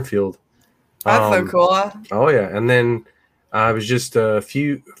the cornfield. That's so cool. Oh yeah, and then I was just a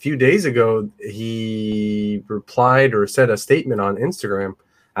few days ago. He replied or said a statement on Instagram.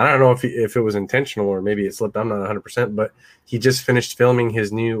 I don't know if it was intentional or maybe it slipped. I'm not 100%, but he just finished filming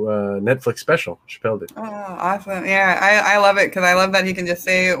his new Netflix special. Chappelle did. Oh, awesome. Yeah, I love it because I love that he can just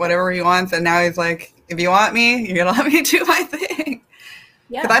say whatever he wants. And now he's like, if you want me, you're going to let me do my thing.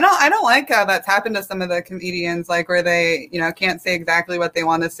 Yeah. Because I don't like how that's happened to some of the comedians, like where they, can't say exactly what they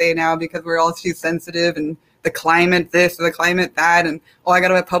want to say now because we're all too sensitive and the climate this or the climate that. And, I got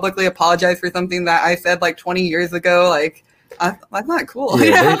to publicly apologize for something that I said like 20 years ago. Like, that's not cool.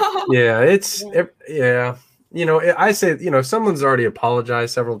 Yeah, I say, if someone's already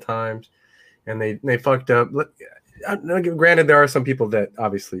apologized several times and they fucked up. Granted, there are some people that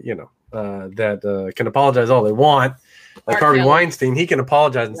obviously, that can apologize all they want. Like Harvey Weinstein, he can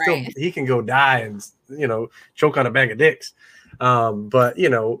apologize and still he can go die and choke on a bag of dicks. But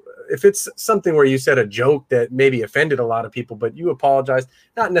if it's something where you said a joke that maybe offended a lot of people, but you apologized,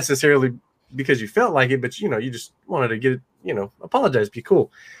 not necessarily because you felt like it, but you just wanted to get it, apologize, be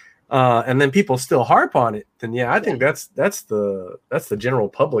cool. And then people still harp on it, then I think that's the general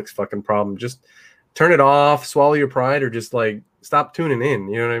public's fucking problem. Just turn it off, swallow your pride, or just like stop tuning in.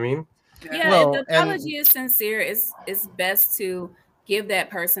 You know what I mean? Yeah, if the apology is sincere, it's best to give that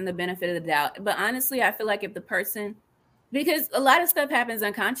person the benefit of the doubt. But honestly, I feel like if the person, because a lot of stuff happens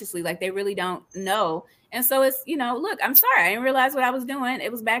unconsciously, like they really don't know. And so it's, look, I'm sorry. I didn't realize what I was doing.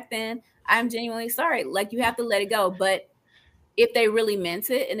 It was back then. I'm genuinely sorry. Like, you have to let it go. But if they really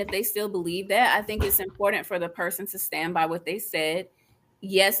meant it and if they still believe that, I think it's important for the person to stand by what they said.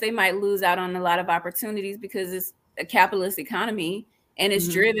 Yes, they might lose out on a lot of opportunities because it's a capitalist economy and it's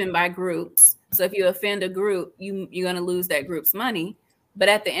driven by groups. So if you offend a group, you're going to lose that group's money. But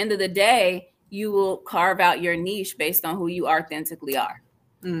at the end of the day, you will carve out your niche based on who you authentically are.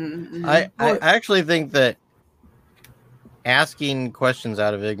 Mm-hmm. I actually think that asking questions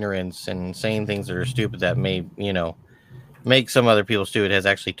out of ignorance and saying things that are stupid that may, make some other people stupid has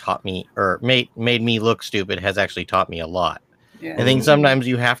actually taught me, or made me look stupid, has actually taught me a lot. Yeah. I think sometimes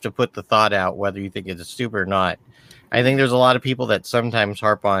you have to put the thought out whether you think it's stupid or not. I think there's a lot of people that sometimes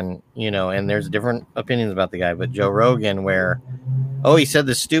harp on, and there's different opinions about the guy, but Joe Rogan where, he said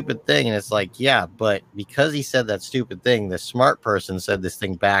this stupid thing. And it's like, yeah, but because he said that stupid thing, the smart person said this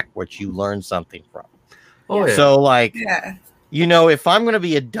thing back, which you learned something from. Oh, yeah. So like, Yeah. if I'm going to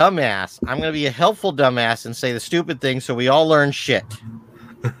be a dumbass, I'm going to be a helpful dumbass and say the stupid thing so we all learn shit.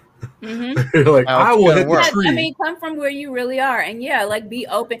 Mm-hmm. You're like, I will hit the tree. I mean, come from where you really are. And like, be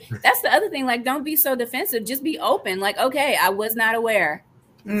open. That's the other thing. Like, don't be so defensive. Just be open. Like, okay, I was not aware.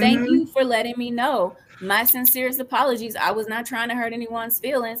 Mm-hmm. Thank you for letting me know. My sincerest apologies. I was not trying to hurt anyone's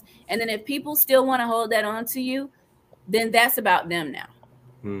feelings. And then if people still want to hold that on to you, then that's about them now.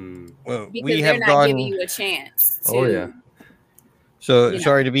 Well, Because we they're have not giving you a chance to. Oh, yeah. So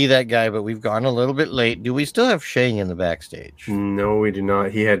sorry to be that guy, but we've gone a little bit late. Do we still have Shane in the backstage? No, we do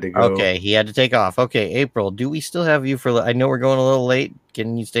not. He had to go. Okay, he had to take off. Okay, April, do we still have you for? I know we're going a little late.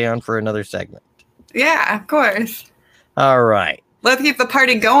 Can you stay on for another segment? Yeah, of course. All right. Let's keep the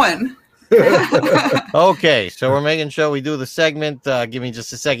party going. Okay, so we're making sure we do the segment. Give me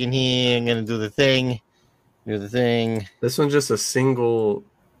just a second here. I'm gonna do the thing. This one's just a single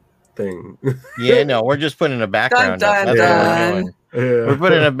thing. Yeah, no, we're just putting a background up. Dun, That's dun, what we're dun. doing. Yeah. We're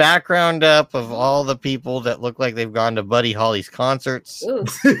putting a background up of all the people that look like they've gone to Buddy Holly's concerts. Ooh,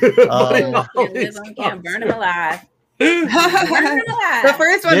 Oh. live on camp, burn them alive. The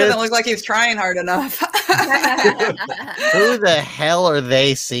first one This- doesn't look like he's trying hard enough. Who the hell are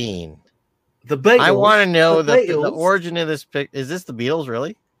they seeing? The Beatles. I want to know The the Beatles. origin of this pic. Is this the Beatles,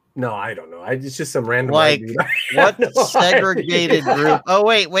 really? No, I don't know. It's just some random Like, dude. What No segregated idea. group? Oh,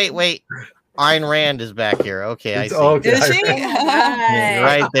 wait. Ayn Rand is back here. Okay, I It's see. okay. Is she? Yeah,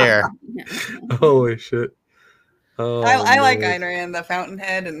 right there. Holy shit. Oh, I like man. Ayn Rand, The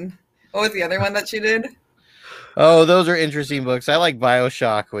Fountainhead, and what was the other one that she did? Oh, those are interesting books. I like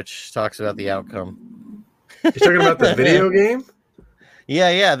BioShock, which talks about the outcome. You're talking about the video game?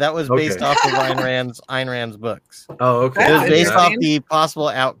 Yeah, that was based Okay. off of Ayn Rand's books. Oh, okay. It was That's based off interesting. the possible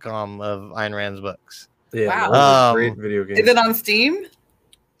outcome of Ayn Rand's books. Yeah, Wow. that was a Um, great video game. Is it on Steam?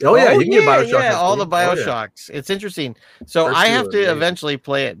 Oh yeah, you can get Bioshock. Yeah, on all the Steam. Oh, yeah. Bioshocks. It's interesting. So First I two have are to amazing. eventually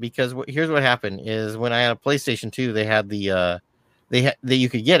play it because here's what happened: is when I had a PlayStation 2, they had that you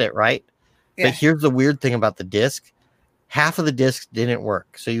could get it right. Yeah. But here's the weird thing about the disc: half of the disc didn't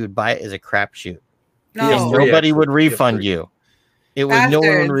work, so you would buy it as a crapshoot. No. Yes, And three, nobody actually. would refund PS3. you. It was no one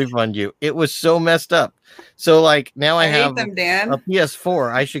would Bastards. refund you. It was so messed up. So like now I I hate have them, Dan. a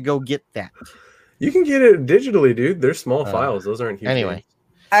PS4. I should go get that. You can get it digitally, dude. They're small Uh, files. Those aren't huge. Anyway. games.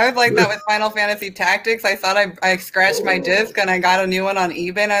 I was like that with Final Fantasy Tactics. I thought I scratched my disc and I got a new one on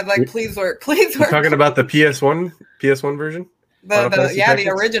eBay. And I was like, please work. You're talking about the PS1 version? The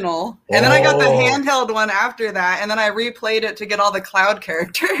original. And then I got the handheld one after that, and then I replayed it to get all the cloud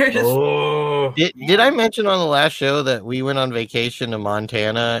characters. Oh, did I mention on the last show that we went on vacation to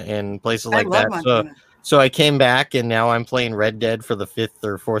Montana and places like that? Montana. So I came back and now I'm playing Red Dead for the 5th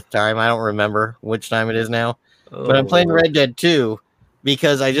or 4th time. I don't remember which time it is now, but I'm playing Red Dead 2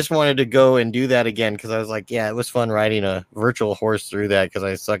 because I just wanted to go and do that again because I was like, yeah, it was fun riding a virtual horse through that because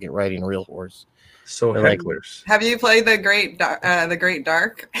I suck at riding a real horse. So hecklers. Have you played the Great Dark,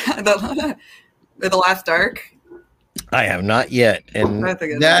 the Last Dark? I have not yet, and that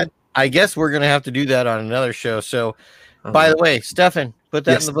one. I guess we're gonna have to do that on another show. So, by the way, Stefan, put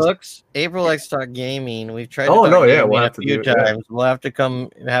that in the books. April likes to talk gaming. We've tried. We'll have a few times. Yeah. We'll have to come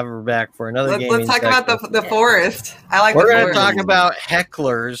have her back for another. Let's talk about the forest. We're going to talk about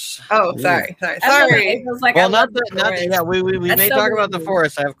hecklers. Oh, sorry. Like, well, not we may talk about the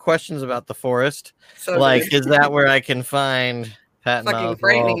forest. I have questions about the forest. So like, is that where I can find Pat? Fucking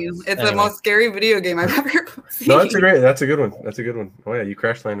frightening. It's the most scary video game I've ever seen. No, that's a good one. Oh yeah, you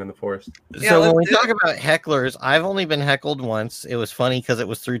crash land in the forest. So when we talk about hecklers, I've only been heckled once. It was funny because it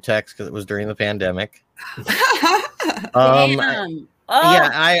was through text because it was during the pandemic.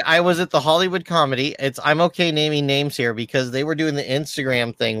 I was at the Hollywood Comedy. I'm okay naming names here because they were doing the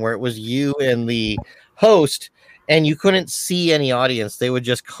Instagram thing where it was you and the host, and you couldn't see any audience. They would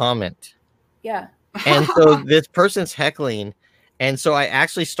just comment. Yeah. And so this person's heckling. And so I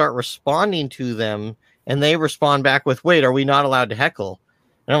actually start responding to them and they respond back with, wait, are we not allowed to heckle?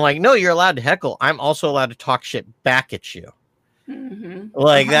 And I'm like, no, you're allowed to heckle. I'm also allowed to talk shit back at you. Mm-hmm.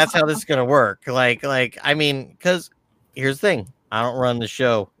 Like, that's how this is going to work. Like, I mean, because here's the thing. I don't run the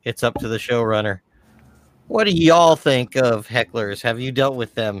show. It's up to the showrunner. What do y'all think of hecklers? Have you dealt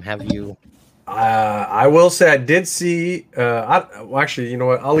with them? Have you? I will say I did see. Actually, you know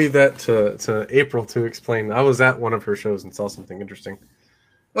what? I'll leave that to April to explain. I was at one of her shows and saw something interesting.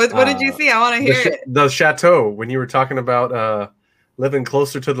 What did you see? I want to hear it. The chateau, when you were talking about living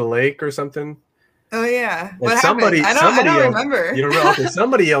closer to the lake or something. Oh yeah. What happened? I don't remember. You don't know. Okay,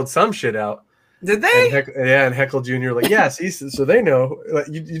 somebody yelled some shit out. Did they? And Heckle Jr. like, yeah, see, so they know. Like,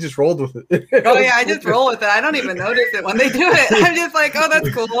 you just rolled with it. Oh yeah, I just roll with it. I don't even notice it when they do it. I'm just like, oh, that's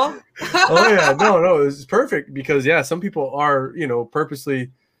cool. Oh yeah, no, it's perfect because some people are,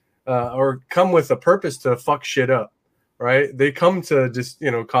 purposely, or come with a purpose to fuck shit up, right? They come to just,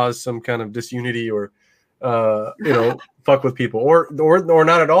 cause some kind of disunity or, fuck with people, or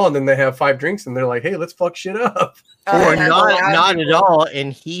not at all, and then they have 5 drinks and they're like, hey, let's fuck shit up. Or not at all,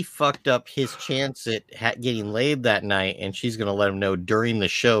 and he fucked up his chance at getting laid that night, and she's going to let him know during the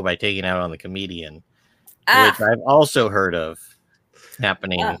show by taking out on the comedian, which I've also heard of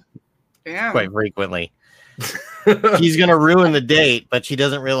happening quite frequently. She's going to ruin the date, but she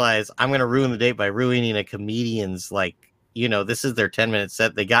doesn't realize I'm going to ruin the date by ruining a comedian's, this is their 10-minute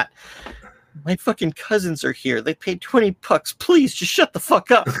set. They got... My fucking cousins are here. They paid $20. Please, just shut the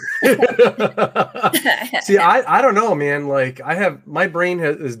fuck up. See, I don't know, man. Like, my brain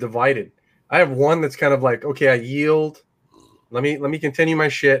is divided. I have one that's kind of like, okay, I yield. Let me continue my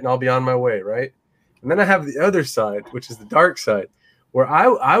shit, and I'll be on my way, right? And then I have the other side, which is the dark side, where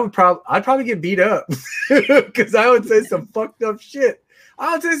I'd probably get beat up because I would say some fucked up shit.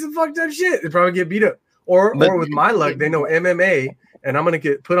 It'd probably get beat up, or with my luck, they know MMA. And I'm gonna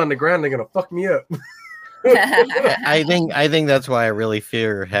get put on the ground. They're gonna fuck me up. I think that's why I really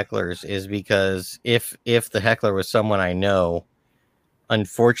fear hecklers is because if the heckler was someone I know,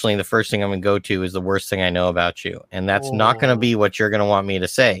 unfortunately, the first thing I'm gonna go to is the worst thing I know about you, and that's not gonna be what you're gonna want me to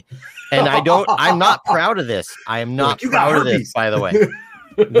say. And I'm not proud of this. I am not proud of this, by the way.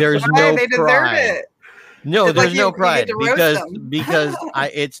 There's no pride. No, there's no pride because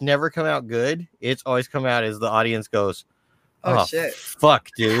it's never come out good. It's always come out as the audience goes, oh shit! Fuck,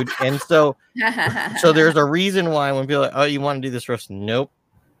 dude. And so there's a reason why when people are like, oh, you want to do this roast? Nope.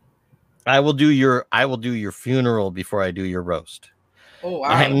 I will do your funeral before I do your roast. Oh wow!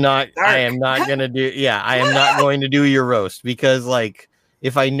 I am not going to do your roast because, like,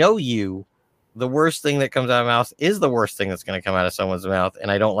 if I know you, the worst thing that comes out of my mouth is the worst thing that's going to come out of someone's mouth,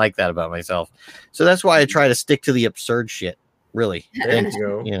 and I don't like that about myself. So that's why I try to stick to the absurd shit. Really, there you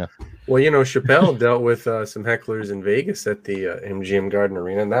go. Well, Chappelle dealt with some hecklers in Vegas at the MGM Garden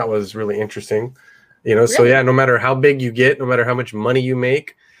Arena, and that was really interesting. Really? So no matter how big you get, no matter how much money you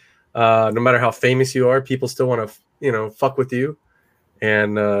make, no matter how famous you are, people still want to, fuck with you.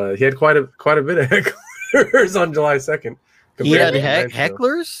 And he had quite a bit of hecklers on July 2nd. He had Compared to Lynch, though.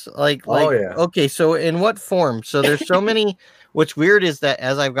 hecklers? Like, yeah. Okay, so in what form? So there's so many. What's weird is that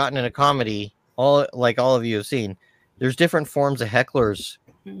as I've gotten into comedy, all of you have seen, there's different forms of hecklers.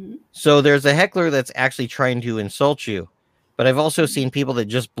 Mhm. So there's a heckler that's actually trying to insult you, but I've also seen people that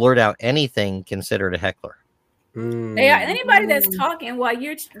just blurt out anything considered a heckler. They are, anybody that's talking while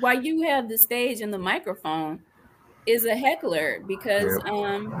you have the stage and the microphone is a heckler because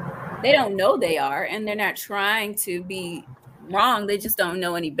they don't know they are, and they're not trying to be wrong. They just don't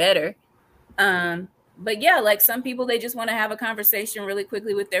know any better. But yeah, like some people, they just want to have a conversation really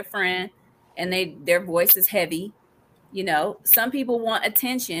quickly with their friend, and their voice is heavy. You know, some people want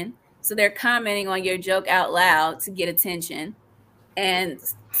attention, so they're commenting on your joke out loud to get attention, and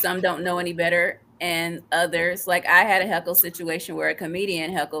some don't know any better. And others, like I had a heckle situation where a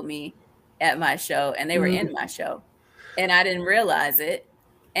comedian heckled me at my show, and they were in my show, and I didn't realize it.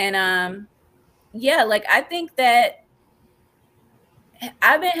 And yeah, like I think that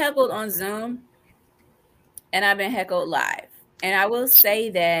I've been heckled on Zoom, and I've been heckled live, and I will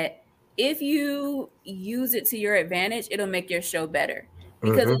say that if you use it to your advantage, it'll make your show better.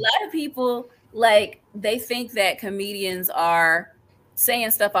 Because a lot of people, like, they think that comedians are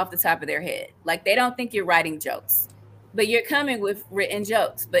saying stuff off the top of their head. Like, they don't think you're writing jokes, but you're coming with written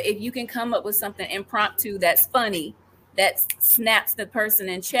jokes. But if you can come up with something impromptu that's funny, that snaps the person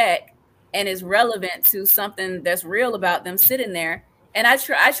in check and is relevant to something that's real about them sitting there. And I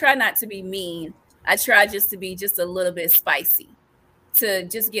try not to be mean. I try just to be just a little bit spicy, to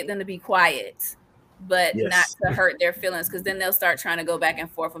just get them to be quiet, but not to hurt their feelings, because then they'll start trying to go back and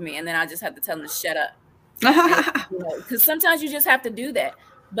forth with me, and then I'll just have to tell them to shut up. Because sometimes you just have to do that.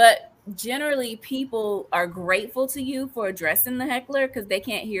 But generally, people are grateful to you for addressing the heckler because they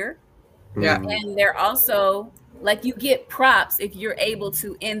can't hear. Yeah. And they're also, like, you get props if you're able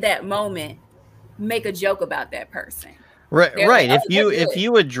to, in that moment, make a joke about that person. Right. They're Right. like, If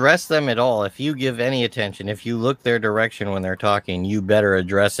you address them at all, if you give any attention, if you look their direction when they're talking, you better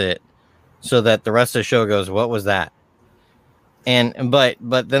address it so that the rest of the show goes, what was that? But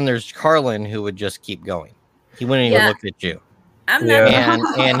then there's Carlin, who would just keep going. He wouldn't even look at you. I'm not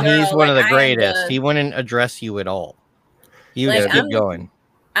and he's one of the greatest. The, he wouldn't address you at all. He would like, just keep going.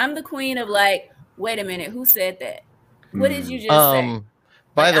 I'm the queen of, like, wait a minute, who said that? What did you just say?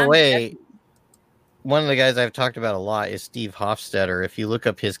 By the way, one of the guys I've talked about a lot is Steve Hofstetter. If you look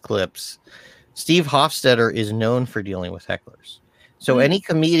up his clips, Steve Hofstetter is known for dealing with hecklers. So any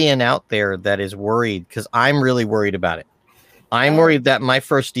comedian out there that is worried, because I'm really worried about it. I'm worried that my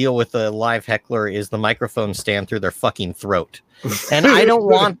first deal with a live heckler is the microphone stand through their fucking throat. And I don't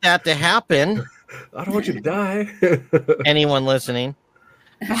want that to happen. I don't want you to die. Anyone listening?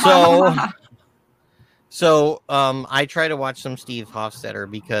 So I try to watch some Steve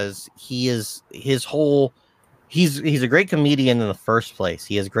Hofstetter because he's a great comedian in the first place.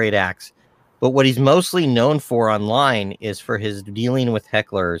 He has great acts. But what he's mostly known for online is for his dealing with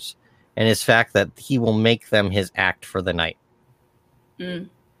hecklers and his fact that he will make them his act for the night.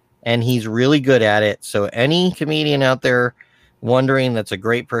 And he's really good at it. So any comedian out there wondering, that's a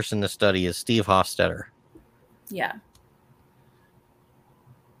great person to study is Steve Hofstetter. Yeah.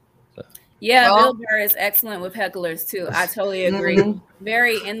 Bill Burr is excellent with hecklers too. I totally agree.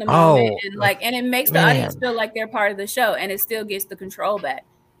 Very in the moment, and it makes the audience feel like they're part of the show, and it still gets the control back.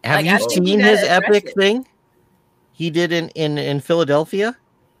 Have you seen his epic thing he did in Philadelphia?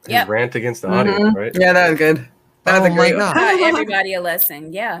 Yeah, rant against the audience, right? Yeah, that was good. That was a great one. Everybody a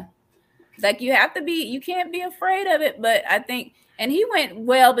lesson. Yeah, like you can't be afraid of it. But I think, and he went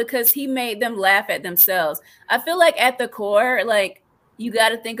well because he made them laugh at themselves. I feel like at the core, like, you got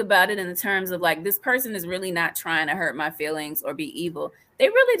to think about it in the terms of, like, this person is really not trying to hurt my feelings or be evil. They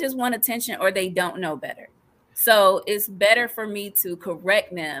really just want attention, or they don't know better. So it's better for me to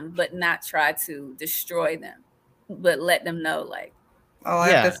correct them, but not try to destroy them, but let them know, like. All I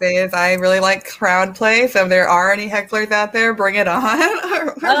have to say is I really like crowd play. So if there are any hecklers out there, bring it on.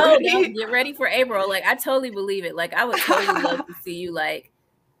 No, get ready for April. Like, I totally believe it. Like, I would totally love to see you, like,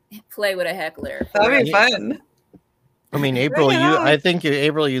 play with a heckler. That'd be fun. I mean, April,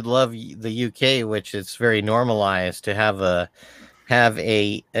 you'd love the UK, which is very normalized to have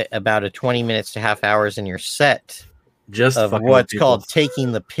about a 20 minutes to half hours in your set just of what's called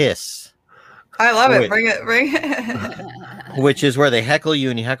taking the piss. I love it. Bring it. Which is where they heckle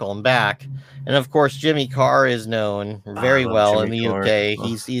you and you heckle them back. And of course, Jimmy Carr is known very well in the UK.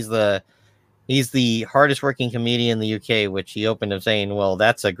 He's the hardest working comedian in the UK, which he opened up saying, well,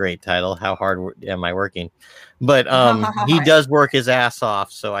 that's a great title. How hard am I working? But he does work his ass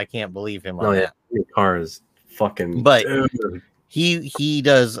off, so I can't believe him on that. Jimmy Carr is fucking. But he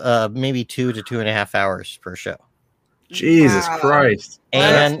does maybe 2 to 2.5 hours per show. Jesus Wow. Christ.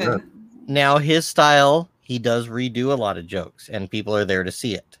 And Listen. now his style, he does redo a lot of jokes, and people are there to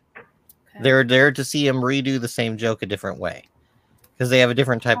see it. Okay. They're there to see him redo the same joke a different way because they have a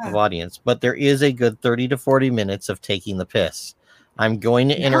different type of audience. But there is a good 30 to 40 minutes of taking the piss. I'm going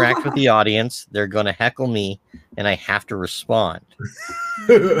to interact with the audience. They're going to heckle me, and I have to respond.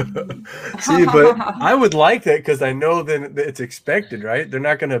 See, but I would like that because I know then it's expected, right? They're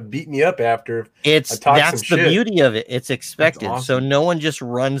not going to beat me up after. It's talk that's some the shit. beauty of it. It's expected. That's So awesome. no one just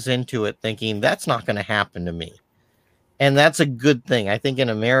runs into it thinking that's not going to happen to me. And that's a good thing. I think in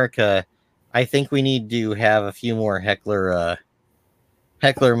America, I think we need to have a few more heckler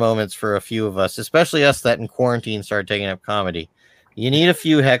moments for a few of us, especially us that in quarantine started taking up comedy. You need a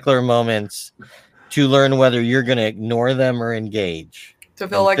few heckler moments to learn whether you're going to ignore them or engage. To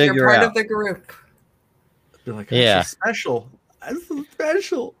feel And like you're figure part out. of the group. Be like, Yeah. I'm so special. I'm so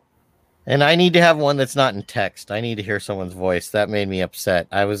special. And I need to have one that's not in text. I need to hear someone's voice. That made me upset.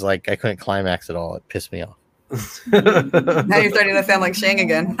 I was like, I couldn't climax at all. It pissed me off. Now you're starting to sound like Shang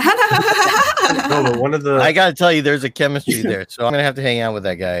again. No, but one of the I got to tell you, there's a chemistry there. So I'm going to have to hang out with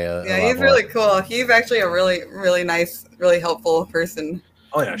that guy. Yeah, he's really cool. He's actually a really, really nice, really helpful person.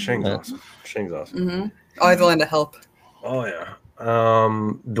 oh yeah, Shang's awesome. Shang's awesome. Hmm. Always willing to help. Oh yeah.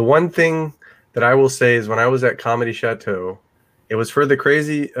 The one thing that I will say is when I was at Comedy Chateau, it was for the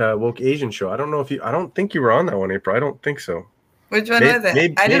Crazy Woke Asian show. I don't know if I don't think you were on that one, April. I don't think so. Which one was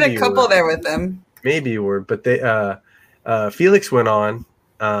it? I did maybe a you couple were. there with them. Maybe you were, but they Felix went on,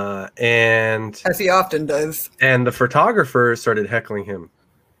 and As he often does. the photographer started heckling him.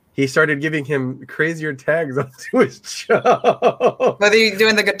 He started giving him crazier tags onto his show. Were they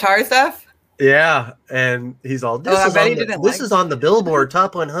doing the guitar stuff? Yeah, and he's all, I bet he didn't this like is on the Billboard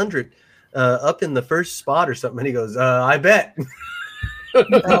Top 100, up in the first spot or something. And he goes, I bet.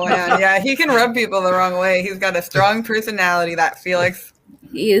 Oh man, yeah, he can rub people the wrong way. He's got a strong personality, that Felix.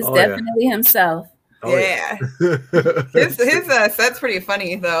 He is Oh, yeah. definitely himself. Oh, Yeah. His set's pretty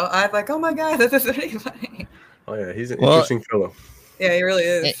funny though. I was like, oh my god, this is pretty funny. Oh yeah, he's an Well- interesting fellow. Yeah, he really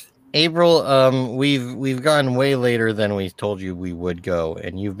is. April, we've gone way later than we told you we would go,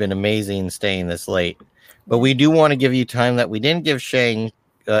 and you've been amazing staying this late. But we do want to give you time that we didn't give Shang.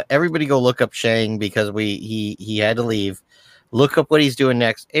 Everybody go look up Shang because he had to leave. Look up what he's doing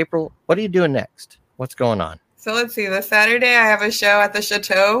next. April, what are you doing next? What's going on? So let's see. This Saturday, I have a show at the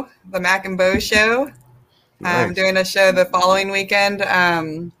Chateau, the Mac and Bo show. I'm Nice. doing a show the following weekend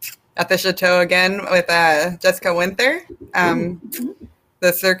at the Chateau again with Jessica Winther.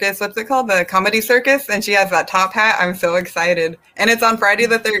 The circus, what's it called? The Comedy Circus. And she has that top hat. I'm so excited. And it's on Friday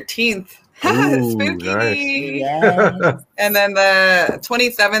the 13th. Ooh, Spooky. Yes. And then the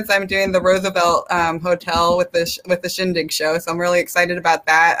 27th, I'm doing the Roosevelt Hotel with the Shindig show. So I'm really excited about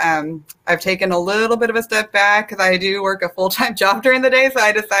that. I've taken a little bit of a step back because I do work a full-time job during the day. So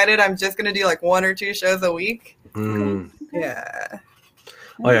I decided I'm just going to do like 1 or 2 shows a week. Mm. Yeah.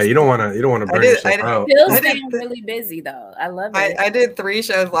 Oh yeah, you don't want to burn yourself out. Still I staying did- really busy though. I love it. I did 3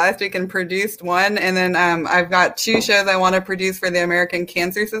 shows last week and produced 1. And then I've got 2 shows I want to produce for the American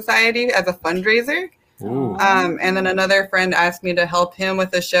Cancer Society as a fundraiser. Ooh. And then another friend asked me to help him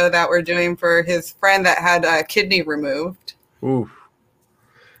with a show that we're doing for his friend that had a kidney removed. Ooh.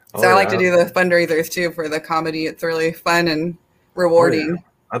 So I like to do the fundraisers too for the comedy. It's really fun and rewarding.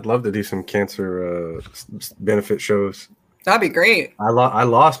 I'd love to do some cancer benefit shows. That'd be great. I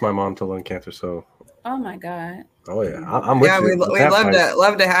lost my mom to lung cancer, so Oh my god. oh yeah, I'm with Yeah, you. we'd with that love fight.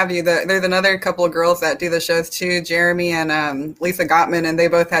 love to have you. There's another couple of girls that do the shows too, Jeremy and Lisa Gottman, and they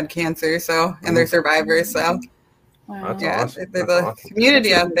both had cancer. So and they're survivors. So Wow. That's yeah, awesome. there's That's a awesome.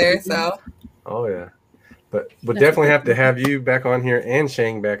 community out there. So Oh yeah, but we'll That's definitely good. have to have you back on here and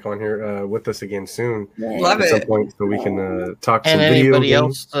Shang back on here with us again soon Love at some it. point, so we can talk some And video anybody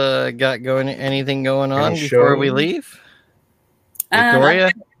games. else got anything going on Any before we shows? leave?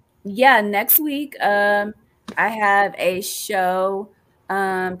 Victoria? Yeah, next week I have a show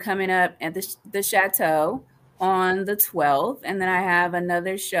coming up at the Chateau on the 12th, and then I have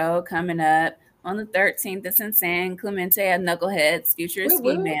another show coming up on the 13th. It's in San Clemente at Knuckleheads, Futurist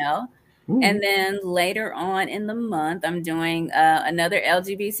Woo, woo. Female. Ooh. And then later on in the month, I'm doing another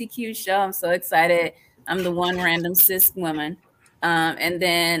LGBTQ show. I'm so excited. I'm the one random cis woman. And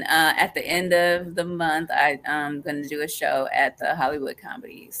then at the end of the month, I'm going to do a show at the Hollywood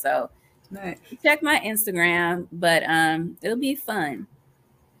Comedy. So nice. check my Instagram, but it'll be fun.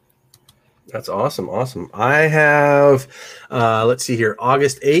 That's awesome. I have, let's see here,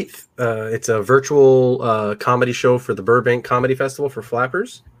 August 8th. It's a virtual comedy show for the Burbank Comedy Festival for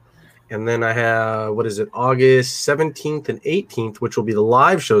Flappers. And then I have, August 17th and 18th, which will be the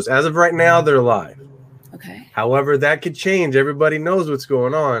live shows. As of right now, they're live. Okay. However, that could change. Everybody knows what's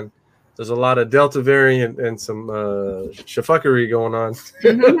going on. There's a lot of Delta variant and some shafuckery going on.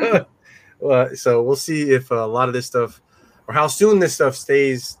 So we'll see if a lot of this stuff, or how soon this stuff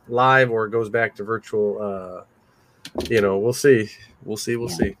stays live or goes back to virtual. We'll see. We'll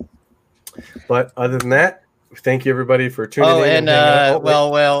see. But other than that, thank you everybody for tuning in. Oh, and hanging out.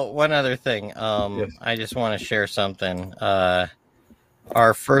 well, one other thing. Yes. I just want to share something.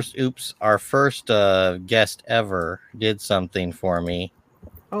 Our first guest ever did something for me.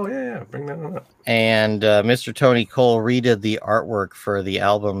 Oh yeah, bring that on up. And Mr. Tony Cole redid the artwork for the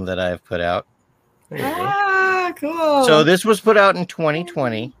album that I've put out. There you go. Ah, cool. So this was put out in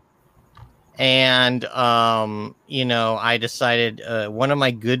 2020. And, I decided one of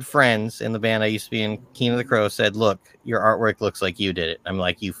my good friends in the band I used to be in, Keen of the Crow, said, look, your artwork looks like you did it. I'm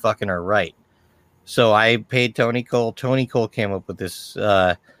like, you fucking are right. So I paid Tony Cole. Tony Cole came up with this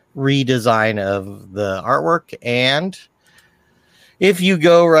redesign of the artwork. And if you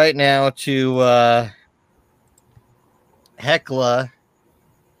go right now to Hecla,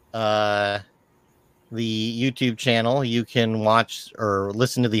 the YouTube channel, you can watch or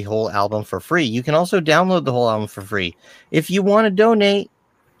listen to the whole album for free. You can also download the whole album for free. If you want to donate,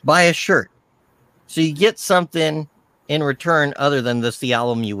 buy a shirt. So you get something in return other than the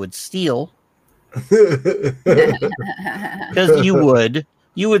album you would steal. Because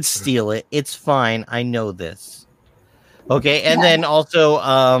you would steal it. It's fine. I know this. Okay. And then also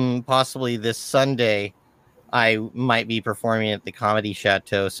possibly this Sunday, I might be performing at the Comedy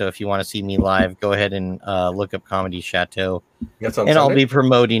Chateau. So if you want to see me live, go ahead and look up Comedy Chateau. That's on and Sunday? I'll be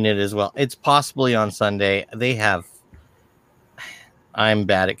promoting it as well. It's possibly on Sunday. I'm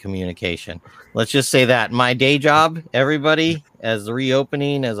bad at communication. Let's just say that. My day job, everybody, as the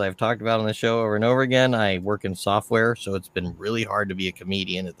reopening, as I've talked about on the show over and over again, I work in software. So it's been really hard to be a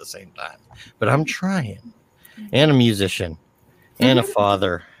comedian at the same time. But I'm trying. And a musician. And a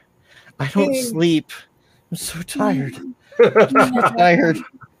father. I don't sleep. I'm so tired. I'm so tired.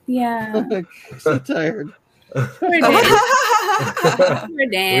 Yeah. I'm so tired. Poor Dan. Poor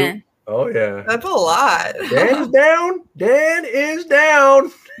Dan. Oh yeah. That's a lot. Dan is down. Dan is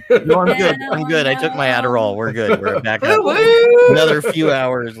down. No, I'm good. I'm good. I took my Adderall. We're good. We're back up. Woo-woo. Another few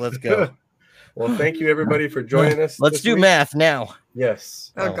hours. Let's go. Well, thank you everybody for joining us. Let's this do week. math now.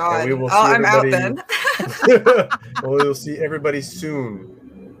 Yes. Oh And God. we will see I'm out everybody- then. Well, we'll see everybody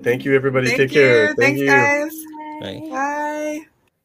soon. Thank you, everybody. Thank Take you. care. Thank Thanks, you. guys. Bye. Bye.